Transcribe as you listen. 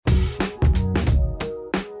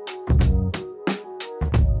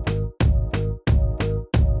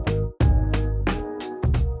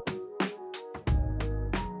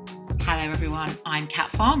Kat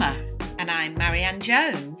Farmer. And I'm Marianne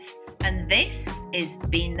Jones. And this is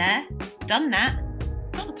Been There, Done That,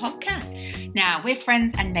 not the podcast. Now, we're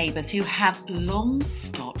friends and neighbours who have long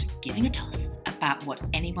stopped giving a toss about what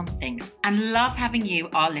anyone thinks and love having you,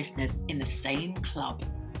 our listeners, in the same club.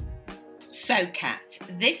 So, Kat,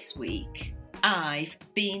 this week I've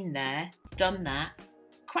been there, done that,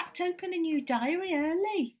 cracked open a new diary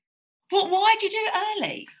early. Well, why did you do it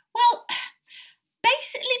early? Well,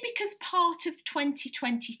 basically because part of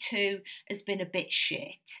 2022 has been a bit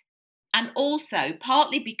shit. And also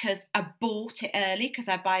partly because I bought it early because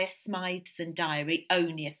I buy a Smythson diary,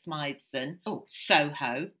 only a Smythson. Oh,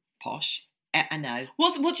 Soho. Posh. I know.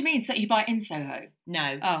 What do you mean? So you buy it in Soho?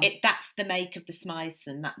 No, that's the make of the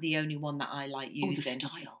Smythson. That's the only one that I like using. The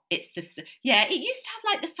style. It's the it used to have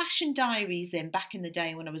like the fashion diaries in back in the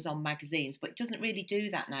day when I was on magazines, but it doesn't really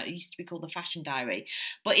do that now. It used to be called the fashion diary,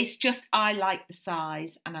 but it's just I like the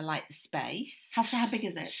size and I like the space. How big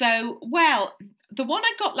is it? So, well, the one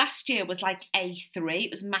I got last year was like A3.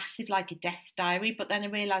 It was massive, like a desk diary, but then I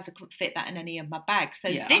realised I couldn't fit that in any of my bags. So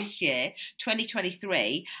This year,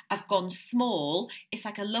 2023, I've gone small. It's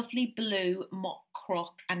like a lovely blue mock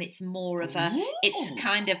croc, and it's more of a.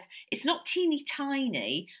 It's not teeny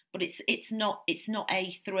tiny, but it's not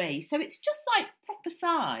A3. So it's just like proper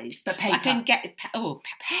size. But paper. I can get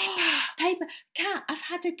paper. Kat, I've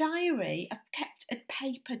had a diary. I've kept a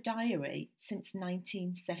paper diary since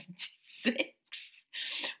 1976.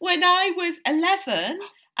 When I was 11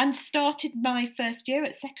 and started my first year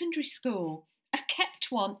at secondary school. I've kept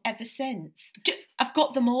one ever since. I've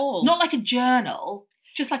got them all. Not like a journal,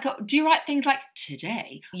 just like do you write things like,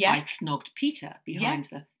 today I snogged Peter behind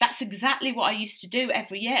the... That's exactly what I used to do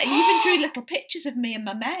every year. I even drew little pictures of me and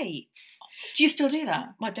my mates. Do you still do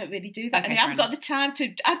that? Well, I don't really do that. Okay, I haven't got the time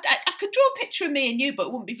to... I could draw a picture of me and you, but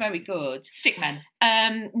it wouldn't be very good. Stickmen.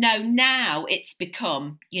 No, now it's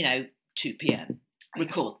become, 2 p.m.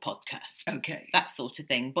 record podcast. Okay. That sort of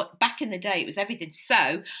thing. But back in the day, it was everything.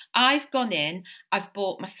 So I've gone in, I've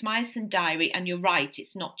bought my Smythson diary, and you're right,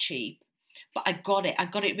 it's not cheap. But I got it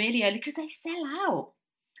really early because they sell out.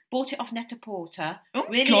 Bought it off Net-a-Porter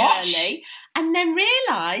really early, and then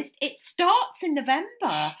realised it starts in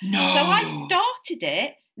November. No. So I started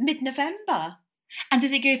it mid-November. And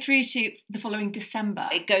does it go through to the following December?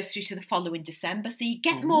 It goes through to the following December, so you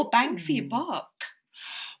get more bang for your buck.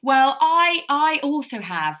 Well, I also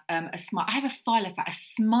have I have a Filofax, a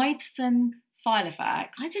Smythson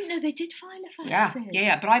Filofax. I didn't know they did Filofaxes.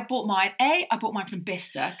 Yeah. But I bought mine. I bought mine from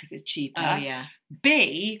Bicester because it's cheaper. Oh, yeah.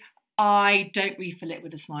 B, I don't refill it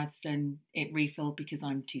with a Smythson refill because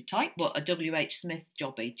I'm too tight. What, a W.H. Smith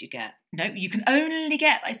jobby do you get? No, you can only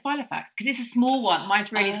get those Filofax because it's a small one.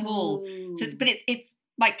 Mine's really small. So it's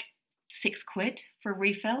like £6 for a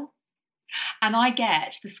refill. And I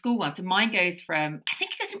get the school one. So mine goes from, I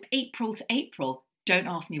think it goes from April to April. Don't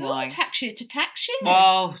ask me why. Tax year to tax year.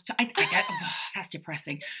 Oh, I don't, that's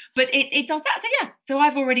depressing. But it does that. So yeah. So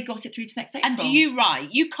I've already got it through to next April. And do you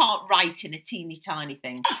write? You can't write in a teeny tiny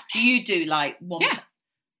thing. Do you do like one?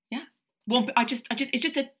 Yeah. One. I just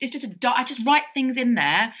write things in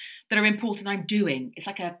there that are important. I'm doing. It's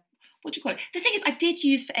like what do you call it? The thing is, I did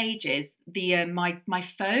use for ages the my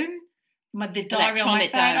phone. The diary on my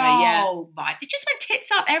phone. Diary, Oh my! It just went tits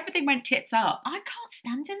up. Everything went tits up. I can't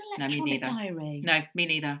stand an electronic diary. No, me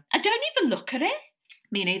neither. I don't even look at it.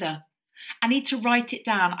 Me neither. I need to write it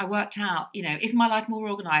down. I worked out, is my life more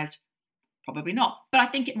organised? Probably not, but I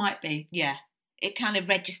think it might be. Yeah. It kind of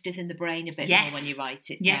registers in the brain a bit more when you write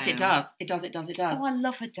it down. Yes, it does. It does. Oh, I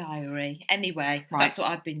love a diary. Anyway, that's what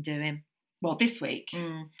I've been doing. Well, this week,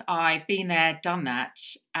 I've been there, done that,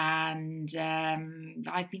 and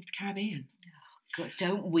I've been to the Caribbean. Oh, God,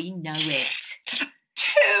 don't we know it? 2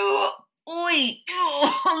 weeks.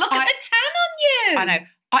 Oh, look at the tan on you. I know.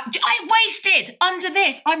 I wasted under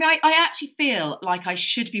this. I mean, I actually feel like I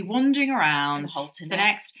should be wandering around the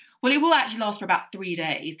next... Well, it will actually last for about 3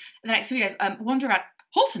 days. The next 3 days, wander around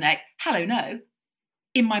Halterneck, hello, no,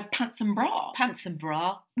 in my pants and bra. Pants and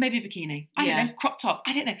bra. Maybe a bikini. I don't know, crop top.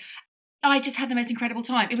 I don't know. I just had the most incredible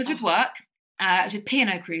time. It was with work. It was with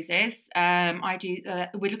P&O Cruises. I do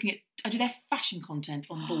their fashion content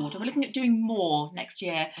on board. And we're looking at doing more next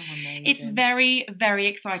year. Oh, amazing. It's very, very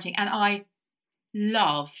exciting. And I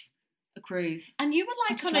love a cruise. And you were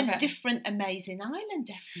like on a different amazing island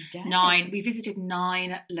every day. 9. We visited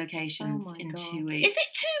 9 locations in 2 weeks. Is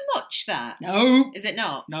it too much, that? No. Is it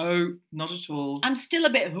not? No, not at all. I'm still a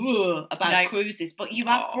bit about cruises, but you've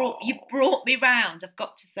brought me round, I've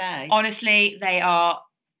got to say. Honestly, they are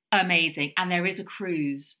amazing. And there is a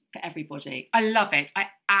cruise for everybody. I love it. I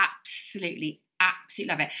absolutely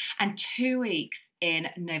love it. And 2 weeks in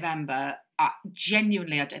November.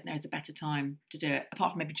 Genuinely, I don't know there's a better time to do it,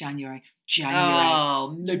 apart from maybe January.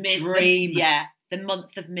 Oh, the dream. The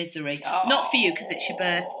month of misery. Not for you, because it's your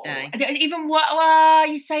birthday. Even what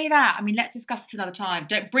you say that. I mean, let's discuss this another time.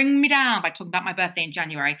 Don't bring me down by talking about my birthday in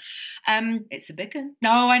January. It's a big one.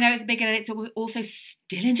 No, I know it's a big one, and it's also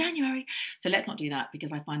still in January. So let's not do that,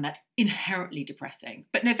 because I find that inherently depressing.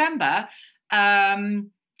 But November,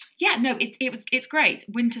 it's great.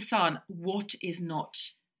 Winter sun. What is not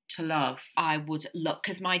to love? I would look,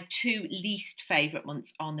 because my two least favourite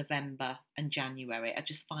months are November and January. I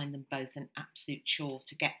just find them both an absolute chore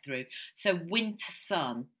to get through. So winter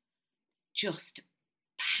sun just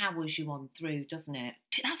powers you on through, doesn't it?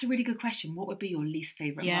 That's a really good question. What would be your least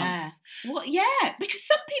favourite month? Well, yeah, because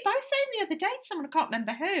some people, I was saying the other day to someone, I can't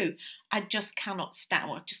remember who, I just cannot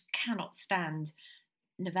stand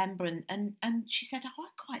November, and she said, I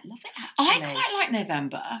quite love it, actually. I quite like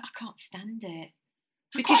November. I can't stand it.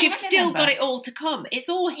 Because you've still got it all to come. It's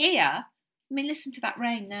all here. I mean, listen to that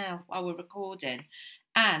rain now while we're recording.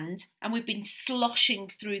 And we've been sloshing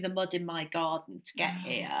through the mud in my garden to get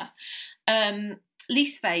here.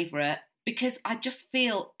 Least favourite, because I just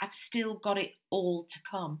feel I've still got it all to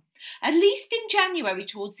come. At least in January,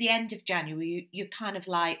 towards the end of January, you're kind of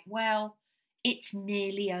like, well, it's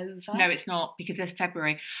nearly over. No, it's not, because there's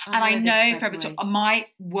February. I know February. My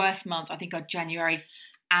worst months, I think, are January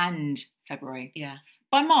and February. Yeah.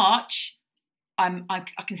 By March, I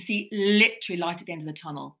can see literally light at the end of the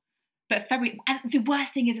tunnel. But February, and the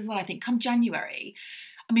worst thing is as well, I think, come January,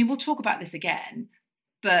 I mean, we'll talk about this again,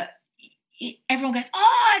 but everyone goes,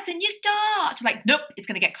 oh, it's a new start. Like, nope, it's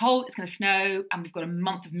going to get cold, it's going to snow, and we've got a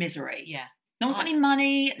month of misery. Yeah. No one's got any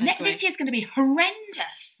money. This year's going to be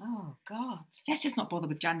horrendous. Oh, God. Let's just not bother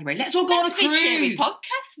with January. Let's all go on a cruise.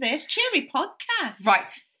 Cheery podcast.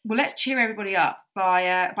 Right. Well, let's cheer everybody up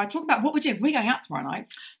by talking about what we're doing. We're going out tomorrow night.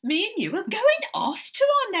 Me and you are going off to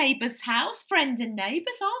our neighbour's house, friend and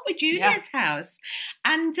neighbours, aren't we? Julia's house.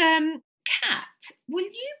 And, Kat, will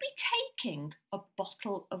you be taking a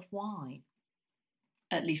bottle of wine?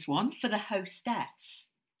 At least one. For the hostess?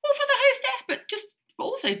 Well, for the hostess, but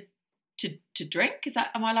also to drink.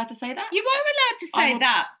 Am I allowed to say that? You are allowed to say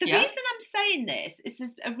that. The reason I'm saying this is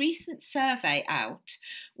there's a recent survey out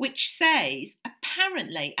which says,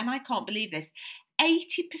 apparently, and I can't believe this,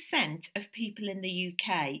 80% of people in the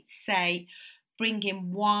UK say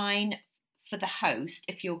bringing wine for the host,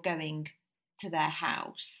 if you're going to their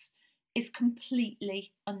house, is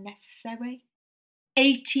completely unnecessary.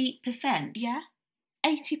 80%? Yeah,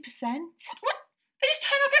 80%. What? They just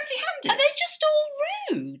turn up empty-handed? Are they just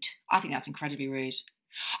all rude? I think that's incredibly rude.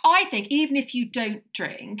 I think even if you don't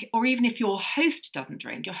drink, or even if your host doesn't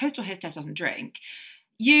drink, your host or hostess doesn't drink,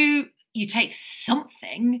 you take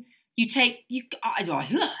something. I don't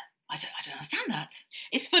understand that.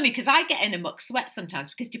 It's funny because I get in a muck sweat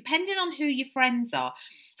sometimes, because depending on who your friends are,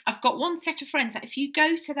 I've got one set of friends that if you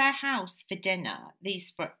go to their house for dinner,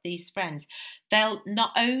 these friends, they'll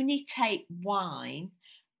not only take wine,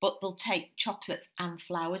 but they'll take chocolates and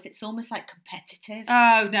flowers. It's almost like competitive.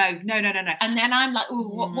 Oh, no. And then I'm like,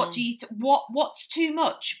 oh, what do you eat? What's too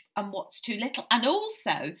much and what's too little? And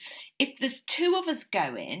also, if there's two of us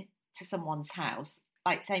going to someone's house,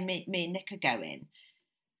 like say me and Nick are going,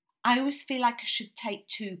 I always feel like I should take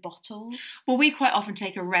 2 bottles. Well, we quite often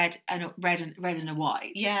take a red and a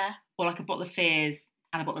white. Yeah. Or like a bottle of fizz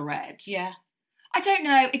and a bottle of red. Yeah. I don't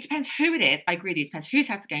know. It depends who it is. I agree with you. It depends whose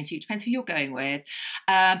house it's going to. It depends who you're going with.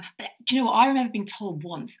 But do you know what? I remember being told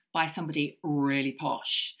once by somebody really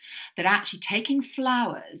posh that actually taking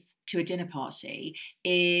flowers to a dinner party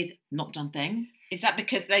is not the done thing. Is that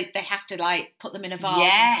because they have to like put them in a vase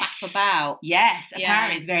and faff about? Yes,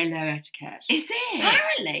 apparently it's very low etiquette. Is it?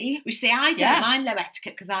 Apparently. You see, I don't mind low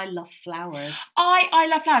etiquette because I love flowers. I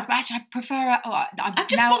love flowers, but actually I prefer. I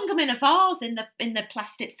just bung them in a vase in the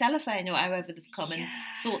plastic cellophane or however they've come and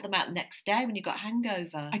sort them out the next day when you've got a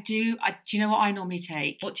hangover. I do. Do you know what I normally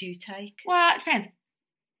take? What do you take? Well, it depends.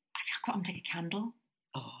 I quite often take a candle.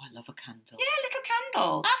 Oh, I love a candle. Yeah, a little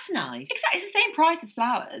candle. That's nice. Exactly, it's the same price as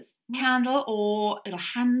flowers. Candle or a little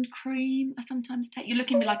hand cream I sometimes take. You're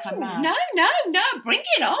looking at me like I'm mad. No, bring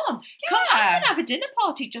it on. Yeah. Come, I'm going to have a dinner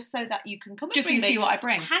party just so that you can come and just bring so you see what I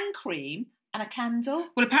bring. Hand cream and a candle.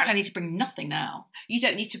 Well, apparently I need to bring nothing now. You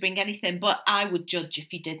don't need to bring anything, but I would judge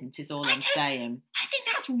if you didn't, is all I'm saying. I think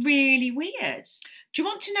that's really weird. Do you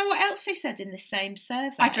want to know what else they said in the same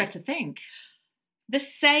survey? I dread to think. The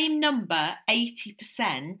same number,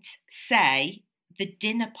 80%, say the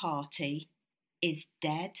dinner party is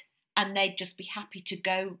dead and they'd just be happy to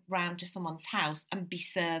go round to someone's house and be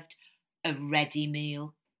served a ready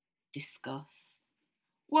meal. Discuss.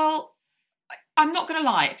 Well, I'm not going to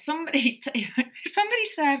lie. If somebody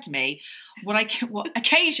served me what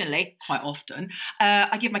occasionally, quite often,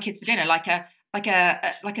 I give my kids for dinner, like a 3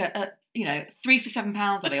 for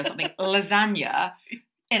 £7 or something lasagna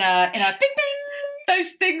in a bing bing.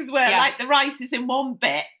 Those things where like the rice is in one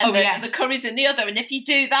bit and the curry's in the other, and if you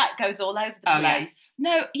do that, it goes all over the place. Yes.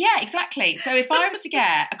 No, yeah, exactly. So if I were to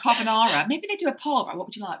get a carbonara, maybe they do a poll. Right, what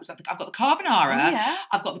would you like? I've got the carbonara.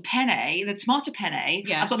 I've got the penne, the tomato penne.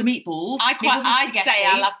 I've got the meatballs. I'd say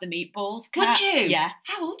I'll have the meatballs. Would you? Yeah.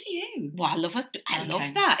 How old are you? Well, I love it. I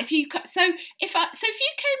love that. If you came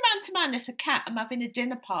round to mine as a cat, I'm having a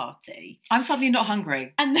dinner party. I'm suddenly not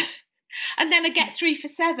hungry. And then I get 3 for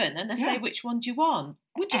 £7 and I say, which one do you want?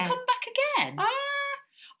 Would you come back again?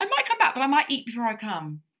 I might come back, but I might eat before I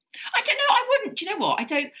come. I don't know. I wouldn't. Do you know what? I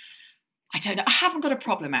don't know. I haven't got a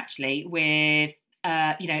problem actually with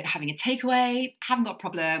having a takeaway. I haven't got a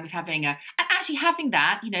problem with having having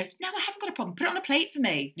that. No, I haven't got a problem. Put it on a plate for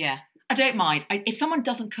me. Yeah, I don't mind. If someone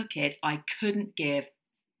doesn't cook it, I couldn't give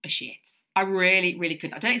a shit. I really, really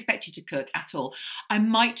couldn't. I don't expect you to cook at all. I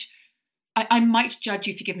might judge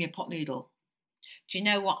you if you give me a pot noodle. Do you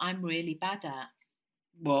know what I'm really bad at?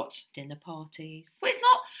 What? Dinner parties. Well, it's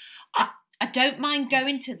not. I don't mind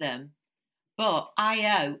going to them, but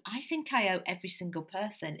I think I owe every single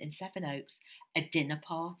person in Sevenoaks a dinner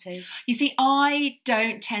party. You see, I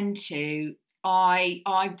don't tend to.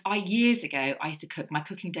 Years ago, I used to cook. My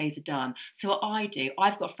cooking days are done. So what I do,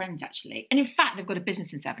 I've got friends actually, and in fact, they've got a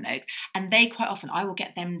business in Sevenoaks, and they quite often, I will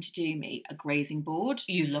get them to do me a grazing board.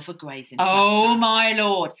 You love a grazing. Oh my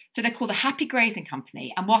Lord! So they're called the Happy Grazing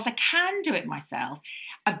Company, and whilst I can do it myself,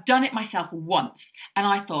 I've done it myself once, and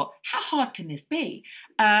I thought, how hard can this be?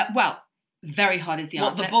 Well, very hard is the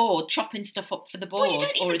answer. What, the board, chopping stuff up for the board, well, you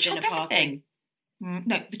don't even or a chop dinner party? Everything.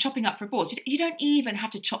 No, the chopping up for boards. You don't even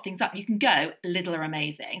have to chop things up. You can go little or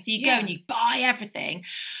amazing. So you go and you buy everything.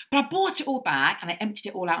 But I bought it all back and I emptied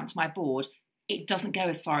it all out onto my board. It doesn't go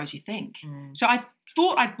as far as you think. So I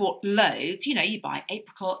thought I'd bought loads. You buy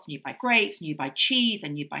apricots and you buy grapes and you buy cheese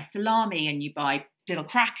and you buy salami and you buy little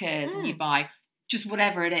crackers and you buy just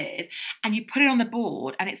whatever it is. And you put it on the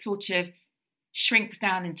board and it sort of shrinks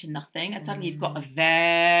down into nothing, and suddenly you've got a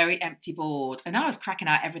very empty board. And I was cracking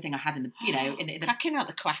out everything I had in the cracking out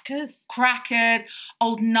the crackers,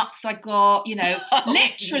 old nuts I got,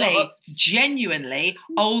 literally, genuinely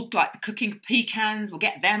old like cooking pecans. We'll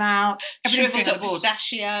get them out. Shriveled up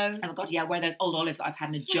pistachio. Oh my God, yeah, where those old olives that I've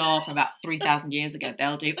had in a jar from about 3,000 years ago.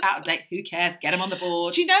 They'll do. Out of date. Who cares? Get them on the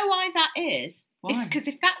board. Do you know why that is? Why? Because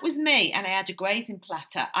if that was me and I had a grazing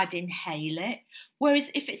platter, I'd inhale it. Whereas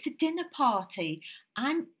if it's a dinner party,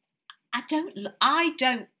 I don't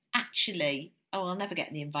actually. Oh, I'll never get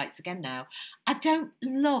any invites again now. I don't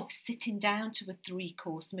love sitting down to a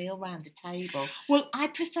 3-course meal round a table. Well, I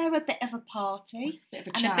prefer a bit of a party a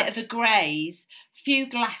bit of a graze, few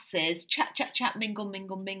glasses, chat, mingle,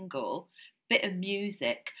 bit of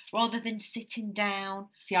music, rather than sitting down.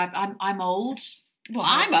 See, I'm old. Well,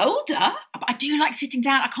 I'm older. But I do like sitting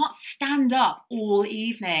down. I can't stand up all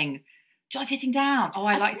evening. Just sitting down. Oh,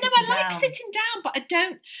 I like sitting down. No, I like sitting down, but I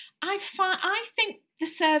don't. I think the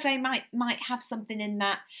survey might have something in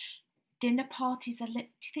that. Dinner parties are. Do you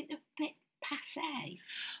think they're a bit passé?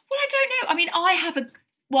 Well, I don't know. I mean, I have a.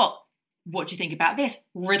 What do you think about this?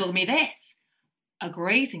 Riddle me this. A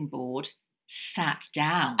grazing board sat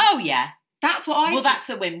down. Oh yeah. That's what I do. Well, that's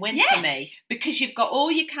a win-win for me, because you've got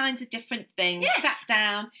all your kinds of different things sat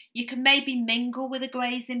down. You can maybe mingle with a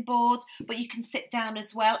grazing board, but you can sit down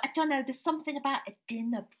as well. I don't know. There's something about a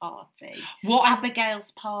dinner party.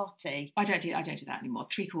 Abigail's party. I don't do that anymore.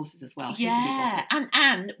 3 courses as well. Yeah,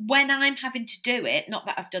 and when I'm having to do it, not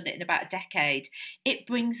that I've done it in about a decade, it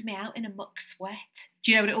brings me out in a muck sweat.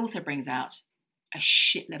 Do you know what it also brings out? A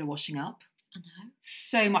shitload of washing up. I know.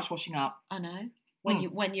 So much washing up. I know.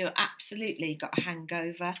 When you're absolutely got a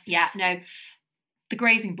hangover. Yeah, no. The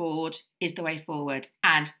grazing board is the way forward.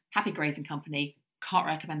 And Happy Grazing Company, can't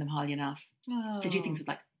recommend them highly enough. Oh. They do things with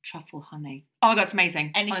like truffle honey. Oh my God, it's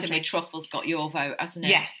amazing. Anything with truffles got your vote, hasn't it?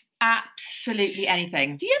 Yes, absolutely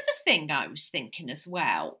anything. The other thing I was thinking as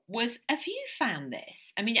well was, have you found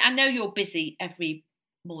this? I mean, I know you're busy every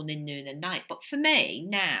morning, noon and night, but for me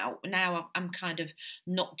now I'm kind of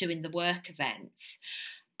not doing the work events.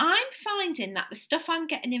 I'm finding that the stuff I'm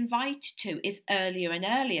getting invited to is earlier and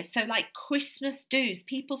earlier. So like Christmas do's,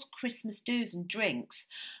 people's Christmas do's and drinks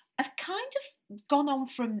have kind of gone on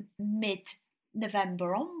from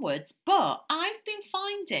mid-November onwards. But I've been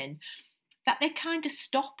finding that they kind of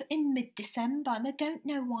stop in mid-December, and I don't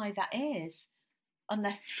know why that is.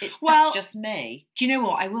 Unless that's just me. Do you know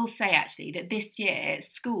what? I will say actually that this year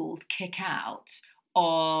schools kick out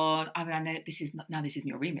I know this isn't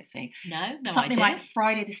your remit, see? No Something idea. like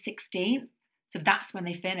Friday the 16th. So that's when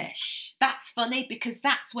they finish. That's funny because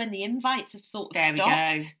that's when the invites have sort of There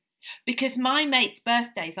stopped. we go. Because my mate's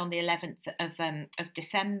birthday's on the 11th of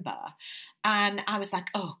December, and I was like,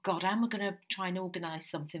 oh God, how am I going to try and organise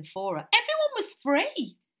something for her? Everyone was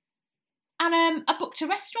free. And I booked a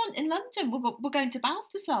restaurant in London. We're going to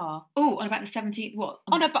Balthazar. Oh, on about the 17th, what?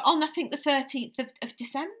 On I think the 13th of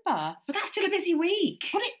December. But that's still a busy week.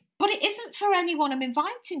 But it isn't for anyone I'm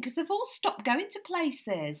inviting because they've all stopped going to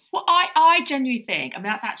places. Well, I genuinely think,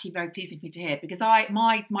 that's actually very pleasing for me to hear because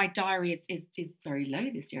my diary is very low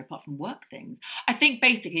this year apart from work things. I think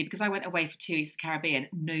basically because I went away for 2 weeks to the Caribbean,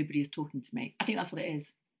 nobody is talking to me. I think that's what it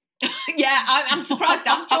is. Yeah, I'm surprised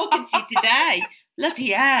I'm talking to you today.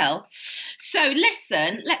 Bloody hell. So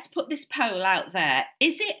listen, let's put this poll out there.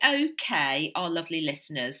 Is it okay, our lovely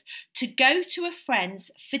listeners, to go to a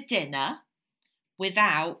friend's for dinner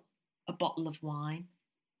without a bottle of wine?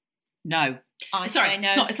 No. Sorry,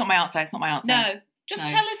 no. It's not my answer. It's not my answer. No. Just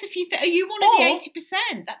tell us if you are you one of the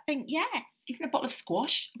 80% that think yes? Even a bottle of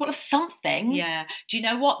squash, a bottle of something. Yeah. Do you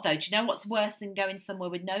know what though? Do you know what's worse than going somewhere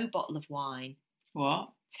with no bottle of wine? What?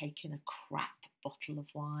 Taking a crap bottle of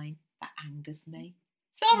wine. That angers me.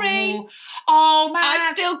 Sorry. Ooh. Oh man,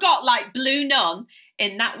 I've still got like Blue Nun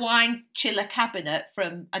in that wine chiller cabinet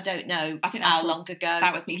from I don't know how long ago.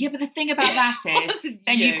 That was me. Yeah, but the thing about that is,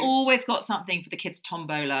 then you've always got something for the kids'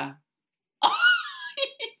 tombola.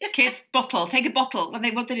 Kids, bottle. Take a bottle. What they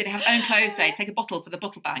do, they have own clothes day. Take a bottle for the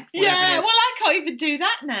bottle bank. Yeah, well, I can't even do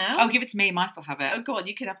that now. Oh, give it to me. I still have it. Oh, go on,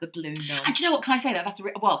 you can have the Blue Nun. And do you know what? Can I say that?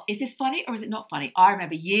 Well, is this funny or is it not funny? I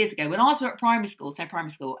remember years ago when I was at primary school,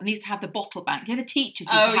 and they used to have the bottle bank. You know, the teachers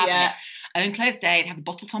used to have it. Own clothes day. They'd have the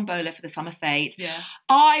bottle tombola for the summer fete. Yeah.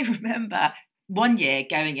 I remember one year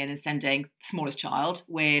going in and sending the smallest child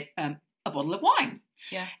with a bottle of wine.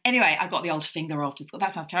 Yeah. Anyway, I got the old finger after school.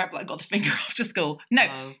 That sounds terrible. I got the finger after school. No,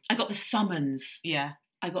 I got the summons. Yeah.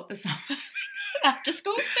 I got the summons. After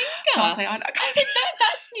school finger? Can't say I said,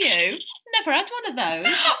 that's new. Never had one of those.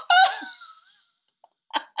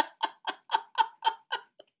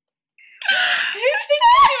 Who's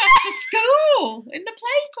thinking you after school? In the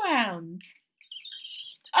playground?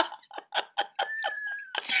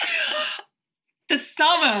 The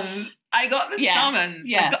summons. I got the summons.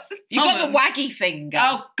 Yes. You got the waggy finger.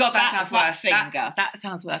 Oh, God, that sounds worse. Finger. That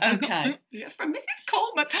sounds worse. Okay. From Mrs.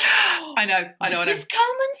 Coleman. I know. Mrs.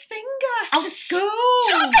 Coleman's finger after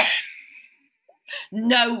school.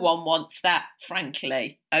 No one wants that,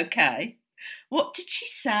 frankly. Okay. What did she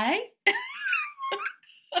say?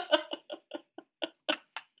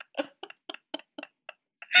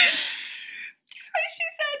 She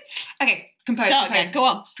said, okay, compose. Go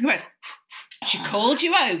on. Compose. She called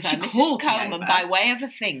you over, Mrs. Coleman, by way of a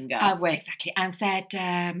finger. Exactly, and said,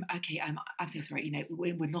 okay, I'm so sorry, you know,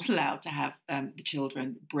 we're not allowed to have the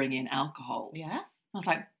children bring in alcohol. Yeah. I was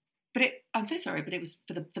like, I'm so sorry, but it was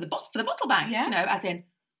for the bottle bank, yeah. You know, as in,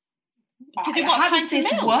 how does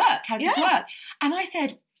this work? How does this work? And I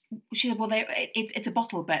said, she said, well, it's a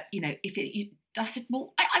bottle, but, you know, I said,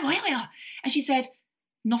 well, I. And she said,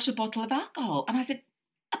 not a bottle of alcohol. And I said,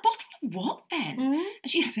 a bottle of what then? Mm-hmm.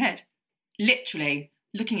 And she said, literally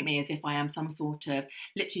looking at me as if I am some sort of,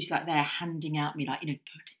 literally she's like there handing out me like, you know,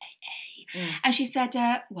 go to AA. And she said,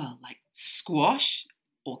 well, like squash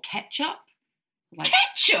or ketchup. Like,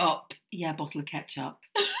 ketchup? Yeah, a bottle of ketchup.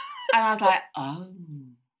 And I was like, oh.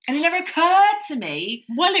 And it never occurred to me.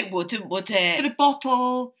 Well, it wouldn't, would it? That a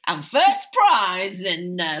bottle. And first prize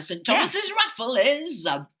in St Thomas's raffle is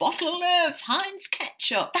a bottle of Heinz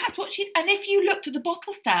ketchup. That's what she's. And if you looked at the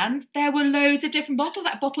bottle stand, there were loads of different bottles,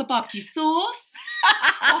 like a bottle of barbecue sauce,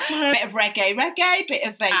 bit of reggae, bit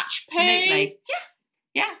of HP. Absolutely.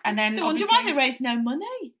 Yeah. And then I wonder why they raised no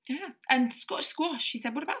money. Yeah. And squash. She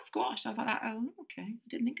said, what about squash? I was like, oh, okay. I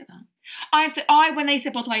didn't think of that. When they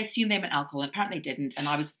said bottle, I assumed they meant alcohol, and apparently they didn't. And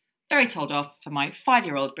I was very told off for my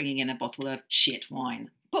 5-year-old bringing in a bottle of shit wine.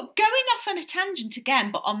 But going off on a tangent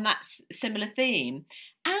again, but on that similar theme,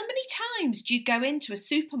 how many times do you go into a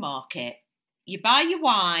supermarket, you buy your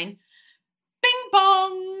wine, bing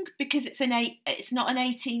bong, because it's not an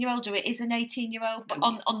 18-year-old, or it is an 18-year-old, but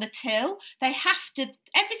on the till,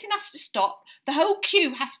 everything has to stop, the whole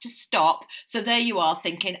queue has to stop, so there you are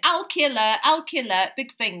thinking, alky alert,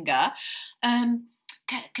 big finger,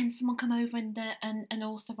 can someone come over and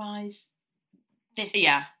authorise this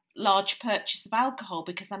large purchase of alcohol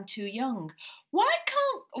because I'm too young? Why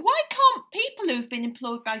can't people who've been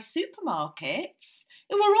employed by supermarkets,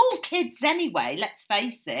 who are all kids anyway, let's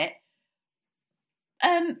face it,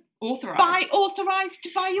 authorised to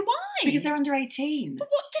buy your wine? Because they're under 18. But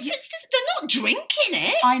what difference does they're not drinking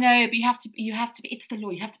it? I know, but you have to be, it's the law,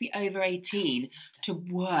 you have to be over 18 to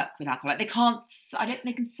work with alcohol. Like they can't, I don't think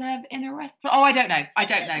they can serve in a restaurant. Oh, I don't know.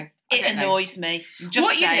 It annoys me.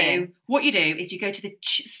 What you do is you go to the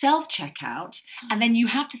self-checkout and then you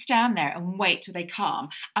have to stand there and wait till they come.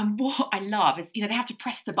 And what I love is, they have to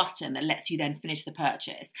press the button that lets you then finish the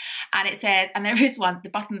purchase. And it says, and there is the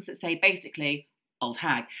buttons that say basically, old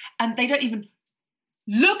hag. And they don't even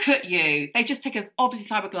look at you. They just take an opposite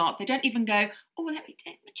side of glance. They don't even go, oh, well,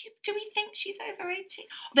 do we think she's over 18?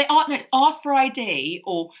 It's ask for ID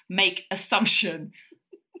or make assumption.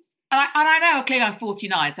 And I know clearly I'm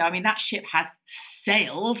 49, so I mean that ship has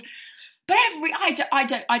sailed. But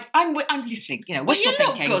I'm listening. What's you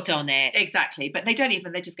thinking? Look good on it, exactly. But they don't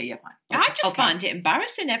even. They just go, yeah, fine. I just find it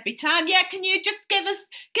embarrassing every time. Yeah, can you just give us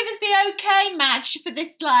the okay match for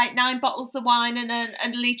this 9 bottles of wine and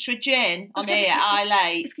a litre of gin on here at Isle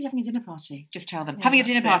 8? It's because you're having a dinner party. Just tell them having a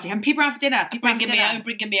dinner party. Having people around for dinner. Bringing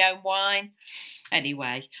my own wine.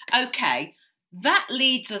 Anyway, okay. That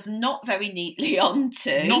leads us not very neatly on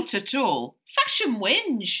to... Not at all. Fashion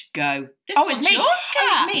whinge. Go. It's me. Yours,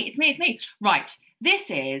 Kat. It's me. Right.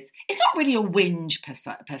 It's not really a whinge per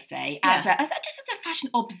se, as just as a fashion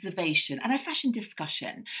observation and a fashion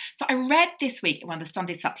discussion. So I read this week in one of the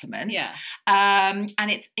Sunday supplements. Yeah. And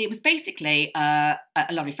it was basically a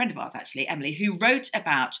lovely friend of ours, actually, Emily, who wrote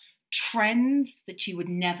about trends that you would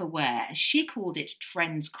never wear. She called it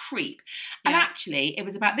trends creep. And actually, it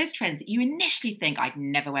was about this trend that you initially think, I'd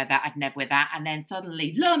never wear that, and then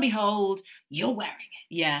suddenly, lo and behold, you're wearing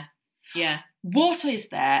it. Yeah. Yeah. What is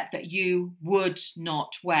there that you would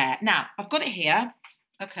not wear? Now, I've got it here.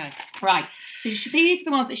 Okay. Right. So these are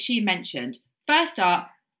the ones that she mentioned. First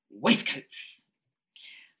up, waistcoats.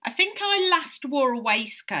 I think I last wore a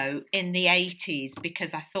waistcoat in the 80s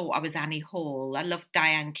because I thought I was Annie Hall. I loved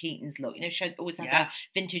Diane Keaton's look. She always had a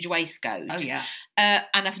vintage waistcoat. Oh, yeah.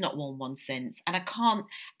 And I've not worn one since. And I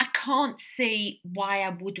can't see why I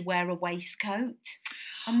would wear a waistcoat.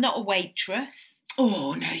 I'm not a waitress.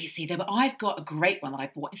 Oh, no, you see, but I've got a great one that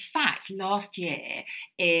I bought. In fact, last year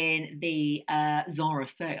in the Zara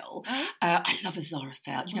sale, I love a Zara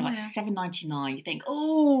sale. $7.99. You think,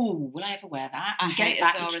 oh, will I ever wear that? I get it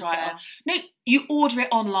back and try it. No, you order it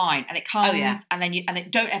online and it comes and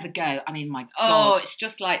it don't ever go. I mean, my God. Oh, it's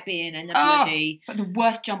just like being in a bloody... It's like the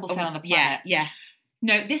worst jumble sale on the planet. Yeah.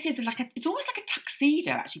 No, this is it's almost like a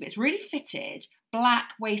tuxedo, actually, but it's really fitted,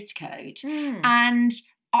 black waistcoat. And...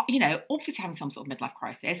 obviously having some sort of midlife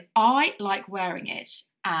crisis, I like wearing it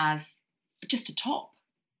as just a top.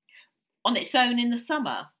 On its own in the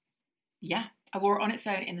summer? Yeah, I wore it on its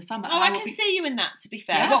own in the summer. Oh, I can see you in that, to be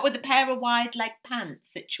fair. Yeah. What with the pair of wide leg pants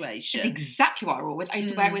situation? It's exactly what I wore with. I used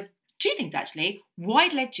to wear it with two things, actually.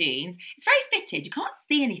 Wide leg jeans. It's very fitted. You can't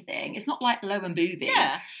see anything. It's not like low and booby.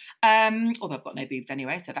 Yeah. Although I've got no boobs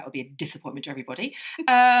anyway, so that would be a disappointment to everybody.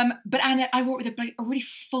 But I wore it with a really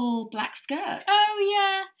full black skirt. Oh,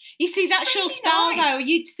 yeah. You see, that's really your style, nice. though.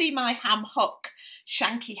 You'd see my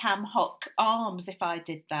shanky ham hook arms if I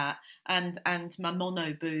did that, and my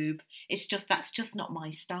mono boob. That's just not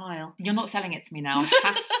my style. You're not selling it to me now. I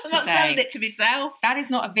have to I'm not selling it to myself. That is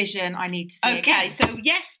not a vision I need to see. Okay, again. so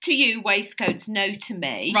yes to you, waistcoats, no to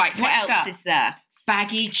me. Right, what else is there?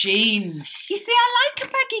 Baggy jeans. You see, I like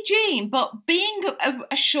a baggy jean, but being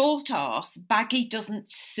a short arse, baggy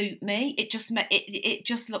doesn't suit me. It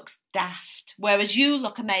just looks daft. Whereas you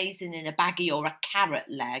look amazing in a baggy or a carrot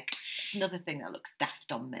leg. It's another thing that looks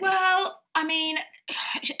daft on me. Well, I mean,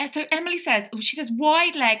 so Emily says, she says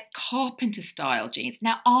wide leg carpenter style jeans.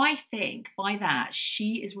 Now, I think by that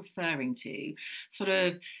she is referring to sort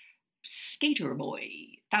of skater boy.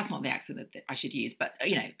 That's not the accent that I should use, but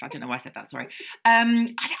I don't know why I said that. Sorry.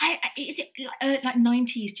 Is it like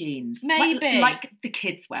 90s jeans? Maybe like the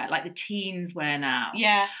kids wear, like the teens wear now.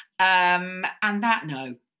 Yeah. And that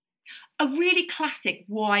a really classic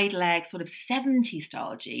wide leg sort of 70s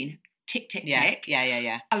style jean. Tick tick tick.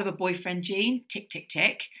 Yeah. I love a boyfriend jean. Tick tick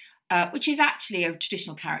tick. Which is actually a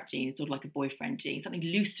traditional carrot jean. It's sort of like a boyfriend jean, something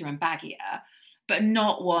looser and baggier, but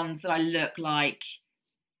not ones that I look like.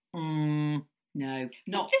 No,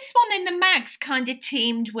 not this one in the mags. Kind of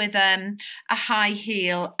teamed with a high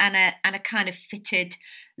heel and a kind of fitted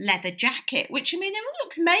leather jacket, which I mean, it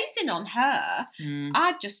looks amazing on her.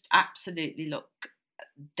 I just absolutely look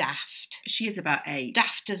daft. She is about 8.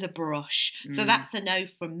 Daft as a brush. So that's a no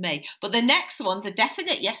from me. But the next one's a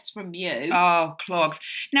definite yes from you. Oh, clogs.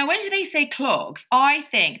 Now, when do they say clogs? I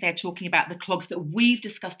think they're talking about the clogs that we've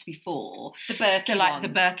discussed before. The Birky so like ones.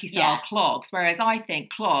 The Birky style clogs. Whereas I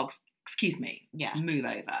think clogs excuse me, Yeah. move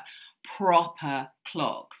over. Proper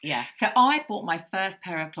clogs. Yeah. So I bought my first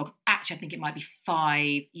pair of clogs, actually I think it might be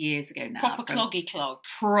 5 years ago now. Proper cloggy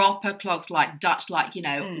clogs. Proper clogs, like Dutch, like, you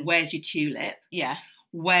know, where's your tulip? Yeah.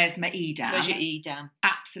 Where's my Edam? Where's your Edam?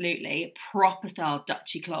 Absolutely. Proper style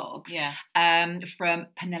Dutchy clogs. Yeah. From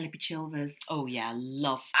Penelope Chilvers. Oh, yeah. I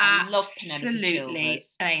love Penelope Chilvers. Absolutely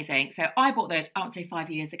amazing. So I bought those, I want to say 5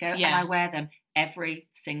 years ago, and I wear them every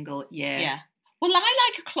single year. Yeah. Well, I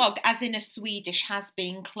like a clog as in a Swedish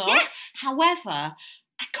has-been clog. Yes. However,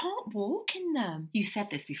 I can't walk in them. You said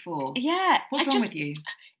this before. Yeah. What's wrong with you?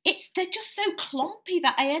 They're just so clumpy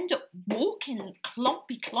that I end up walking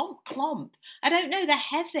clumpy, clomp. I don't know, they're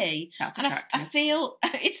heavy. That's attractive. I feel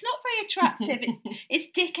it's not very attractive. It's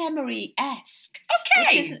Dick Emery-esque.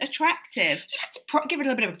 Okay. Which isn't attractive. You have to give it a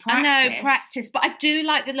little bit of practice. I know, practice. But I do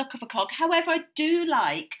like the look of a clog. However, I do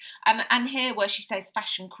like, and here where she says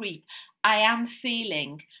fashion creep, I am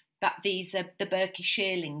feeling that these are the Berkey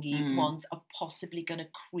Shearlingy ones are possibly going to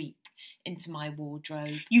creep into my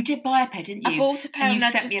wardrobe. You did buy a pair, didn't you? I bought a pair and you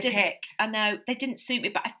I sent me a pic. I know, they didn't suit me,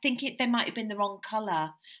 but I think they might have been the wrong colour.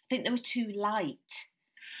 I think they were too light.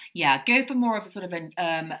 Yeah, go for more of a sort of an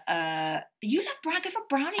you love brown, go for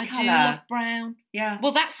brownie colour. I do love brown. Yeah.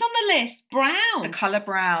 Well, that's on the list, brown. The colour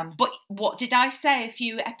brown. But what did I say a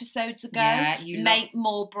few episodes ago? Yeah, make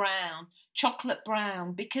more brown. Chocolate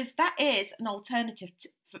brown, because that is an alternative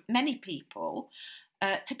for many people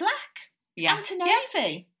to black and to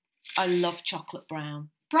navy. I love chocolate brown.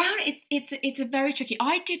 Brown, it's a very tricky.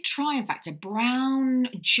 I did try, in fact, a brown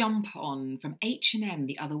jump on from H&M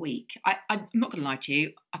the other week. I'm not going to lie to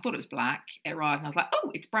you. I thought it was black. It arrived and I was like,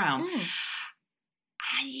 oh, it's brown.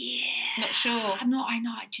 Yeah. Not sure. I'm not. I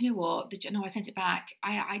know. Do you know what? No, I sent it back.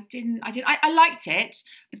 I didn't. I liked it,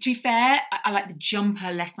 but to be fair, I like the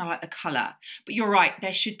jumper less than I like the colour. But you're right.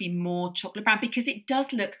 There should be more chocolate brown because it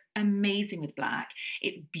does look amazing with black.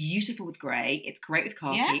 It's beautiful with grey. It's great with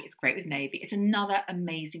khaki. Yeah. It's great with navy. It's another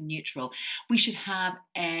amazing neutral. We should have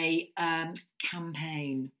a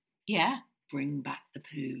campaign. Yeah. Bring back the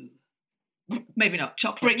poo. Maybe not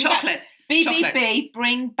chocolate. BBB,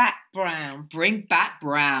 bring back brown. Bring back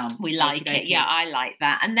brown. We like it. Yeah, I like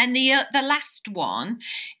that. And then the last one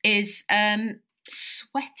is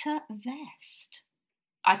sweater vest.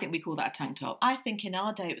 I think we call that a tank top. I think in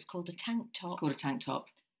our day it was called a tank top. It's called a tank top.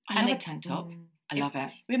 I love a tank top. I love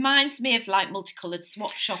it. Reminds me of like multicoloured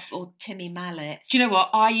Swap Shop or Timmy Mallet. Do you know what?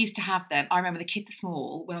 I used to have them. I remember the kids are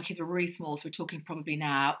small. When my kids were really small, so we're talking probably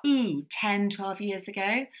now, 10, 12 years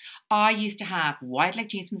ago. I used to have wide leg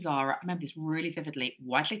jeans from Zara. I remember this really vividly.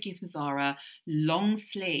 Wide leg jeans from Zara, long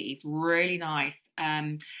sleeve, really nice.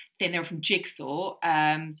 Then they were from Jigsaw,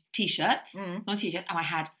 t-shirts, non t-shirts. And I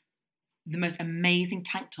had the most amazing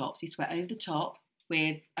tank tops. Used to wear over the top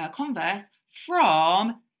with Converse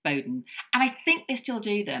from Bowden, and I think they still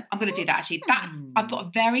do them. I'm going to do that actually. I've got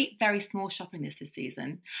a very, very small shopping list this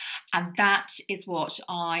season, and that is what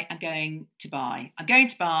I am going to buy. I'm going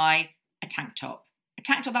to buy a tank top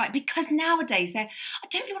that I like, because nowadays I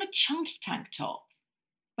don't really want a chunky tank top.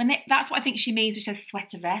 That's what I think she means, which says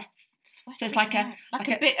sweater vests. So it's like a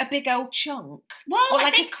big old chunk. Well, or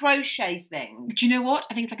like a crochet thing. Do you know what?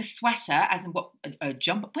 I think it's like a sweater, as in what a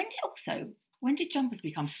jumper. When did jumpers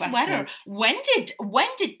become sweaters? When did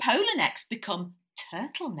polo necks become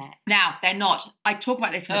turtlenecks? Now, they're not. I talk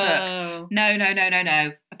about this in the book. No.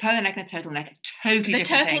 A polo neck and a turtleneck are totally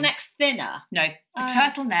different things. The turtleneck's thinner? No. A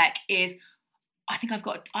turtleneck is... I think I've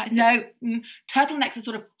got... turtlenecks are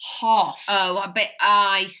sort of half. Oh,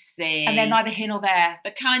 I see. And they're neither here nor there.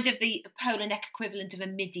 The kind of the polo neck equivalent of a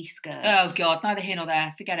midi skirt. Oh, God, neither here nor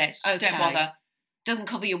there. Forget it. Okay. Don't bother. Doesn't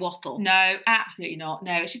cover your wattle. No, absolutely not.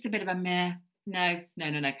 No, it's just a bit of a meh. No.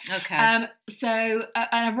 Okay. So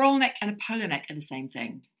a roll neck and a polo neck are the same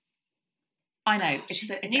thing. I know.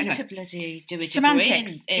 Need to bloody do a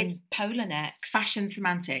semantics in polo necks. Fashion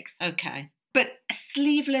semantics. Okay. But a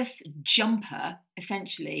sleeveless jumper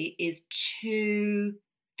essentially is too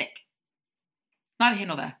thick. Neither here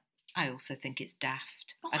nor there. I also think it's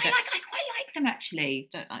daft. I quite like them actually.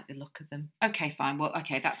 Don't like the look of them. Okay, fine. Well,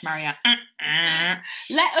 okay, that's Marianne.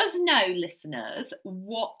 Let us know, listeners,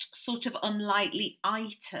 what sort of unlikely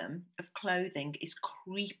item of clothing is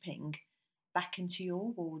creeping back into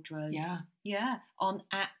your wardrobe. Yeah. On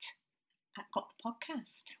at Got the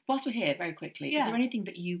Podcast. Whilst we're here, very quickly, is there anything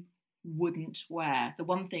that you wouldn't wear? The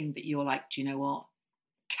one thing that you're like, do you know what?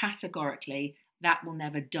 Categorically, that will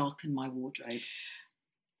never darken my wardrobe.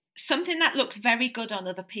 Something that looks very good on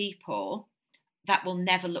other people that will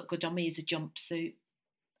never look good on me is a jumpsuit.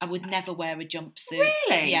 I would never wear a jumpsuit.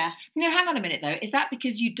 Really? Yeah. No, hang on a minute though. Is that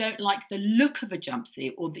because you don't like the look of a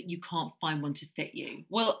jumpsuit or that you can't find one to fit you?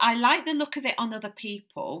 Well, I like the look of it on other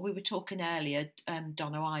people. We were talking earlier,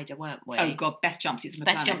 Donna Ida, weren't we? Oh God, best jumpsuits on the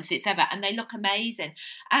Best planet. jumpsuits ever, and they look amazing.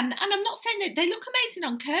 And I'm not saying that they look amazing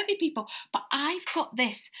on curvy people, but I've got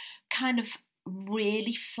this kind of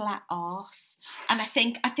really flat arse, and I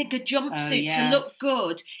think a jumpsuit to look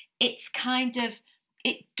good,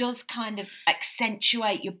 it does kind of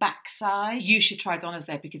accentuate your backside. You should try Donna's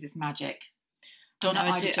though because it's magic. Donna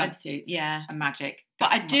Ida jumpsuits, are magic.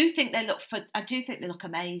 But I do think they look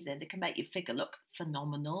amazing. They can make your figure look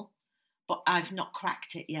phenomenal. But I've not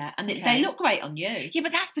cracked it yet, and they look great on you. Yeah,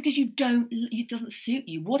 but that's because it doesn't suit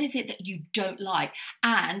you. What is it that you don't like?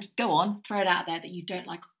 And go on, throw it out there that you don't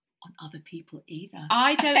like on other people either.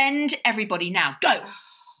 I don't offend everybody now. Go.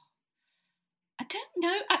 I don't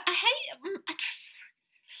know. I hate.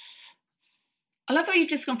 I love how you've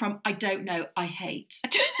just gone from I don't know, I hate. I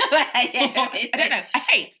don't know, I hate. I don't know, I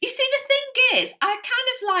hate. You see, the thing is, I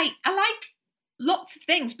like lots of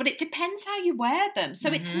things, but it depends how you wear them.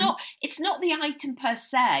 So it's not the item per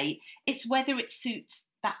se, it's whether it suits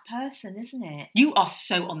that person, isn't it? You are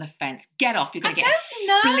so on the fence. Get off. You're going to get a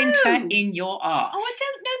splinter in your arse. Oh, I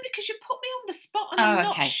don't know because you put me on the spot and I'm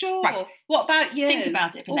not sure. Right. What about you? Think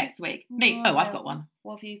about it for next week. Me? Oh, I've got one.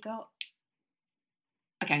 What have you got?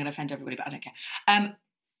 Okay, I'm going to offend everybody, but I don't care.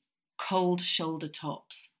 Cold shoulder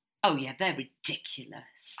tops. Oh, yeah, they're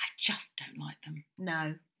ridiculous. I just don't like them.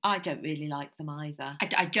 No, I don't really like them either. No,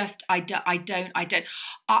 I don't like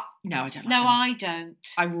them. No, I don't.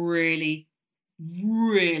 I really,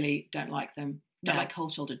 really don't like them. Don't like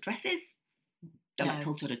cold shoulder dresses. Don't like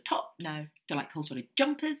cold shoulder tops. No. Don't like cold shoulder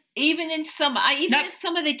jumpers. Even in summer. In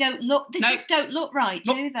summer they don't look, just don't look right,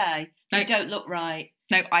 do they? They don't look right.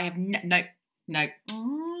 No, I have no.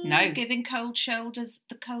 No. Giving cold shoulders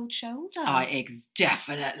the cold shoulder. I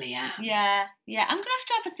definitely am. Yeah. I'm going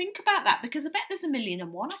to have a think about that because I bet there's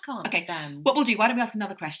 1,000,001 I can't stand. What we'll do, why don't we ask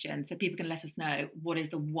another question so people can let us know what is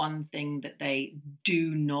the one thing that they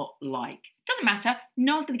do not like. Doesn't matter.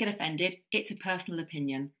 No one's going to get offended. It's a personal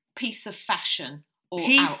opinion. Piece of fashion or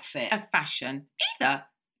outfit. Piece of fashion. Either.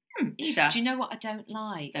 Do you know what I don't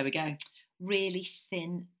like? There we go. Really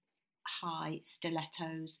thin high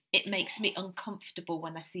stilettos. It makes me uncomfortable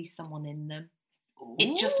when I see someone in them. Ooh.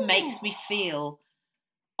 It just makes me feel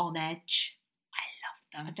on edge. I love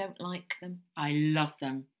them. I don't like them. I love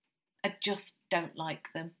them. I just don't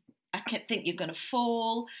like them. I think you're going to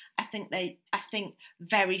fall. I think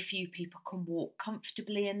very few people can walk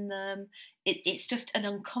comfortably in them. It's just an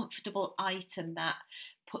uncomfortable item that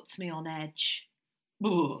puts me on edge.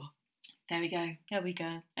 Ooh. There we go.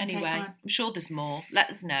 Anyway, okay, I'm sure there's more. Let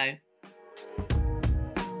us know.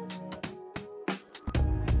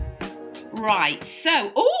 Right,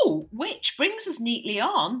 so, which brings us neatly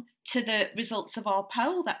on to the results of our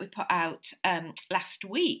poll that we put out last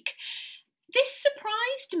week. This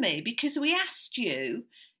surprised me because we asked you,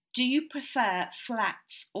 do you prefer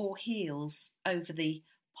flats or heels over the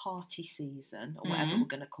party season, or whatever we're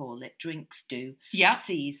going to call it, drinks do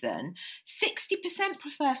season? 60%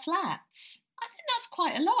 prefer flats. I think that's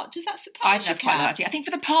quite a lot. Does that surprise you? I think that's quite a lot, actually. I think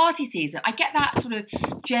for the party season, I get that sort of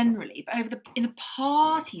generally, but in the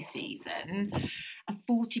party season, and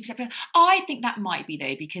 40%. I think that might be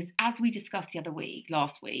though, because as we discussed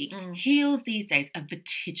last week, heels these days are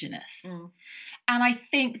vertiginous, and I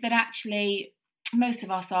think that actually most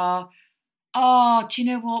of us are. Oh, do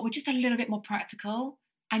you know what? We're just a little bit more practical.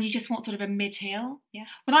 And you just want sort of a mid-heel. Yeah.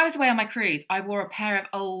 When I was away on my cruise, I wore a pair of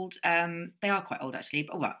old, they are quite old actually,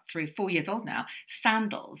 but 3-4 years old now,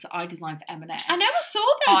 sandals that I designed for M&S. I never saw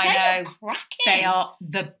those. They look cracking. They are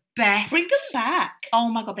the best. Bring them back. Oh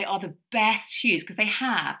my God, they are the best shoes because they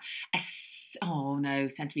have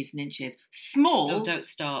centimetres and inches. Small. Don't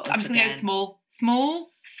start. I'm just going to go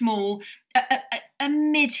small, a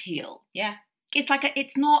mid-heel. Yeah.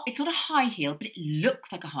 It's not a high heel, but it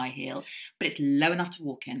looks like a high heel, but it's low enough to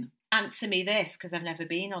walk in. Answer me this, because I've never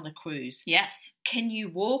been on a cruise. Yes. Can you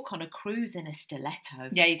walk on a cruise in a stiletto?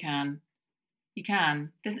 Yeah, you can. You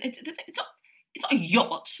can. It's not a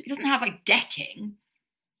yacht. It doesn't have decking.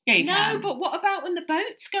 Yeah, you can. No, but what about when the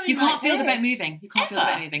boat's going? You can't feel the boat moving. You can't feel the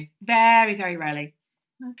boat moving. Very, very rarely.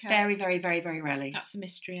 Okay. Very, very, very, very rarely. That's a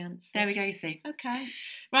mystery answer. There we go, you see. Okay.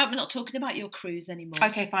 Right, we're not talking about your cruise anymore.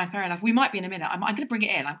 Okay, fine, fair enough. We might be in a minute. I'm going to bring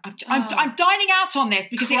it in. I'm dining out on this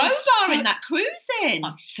because in that cruise in.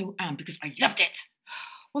 I so am because I loved it.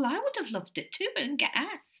 Well, I would have loved it too, but didn't get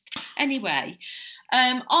asked. Anyway,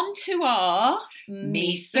 on to our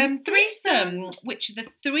Meesome Threesome, which are the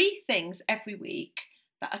 3 things every week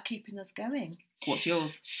that are keeping us going. What's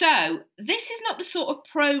yours? So this is not the sort of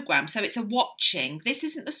programme, so it's a watching. This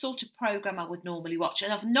isn't the sort of programme I would normally watch,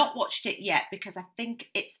 and I've not watched it yet because I think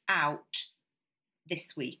it's out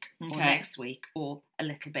this week or next week or a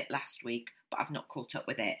little bit last week, but I've not caught up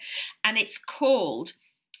with it. And it's called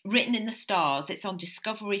Written in the Stars. It's on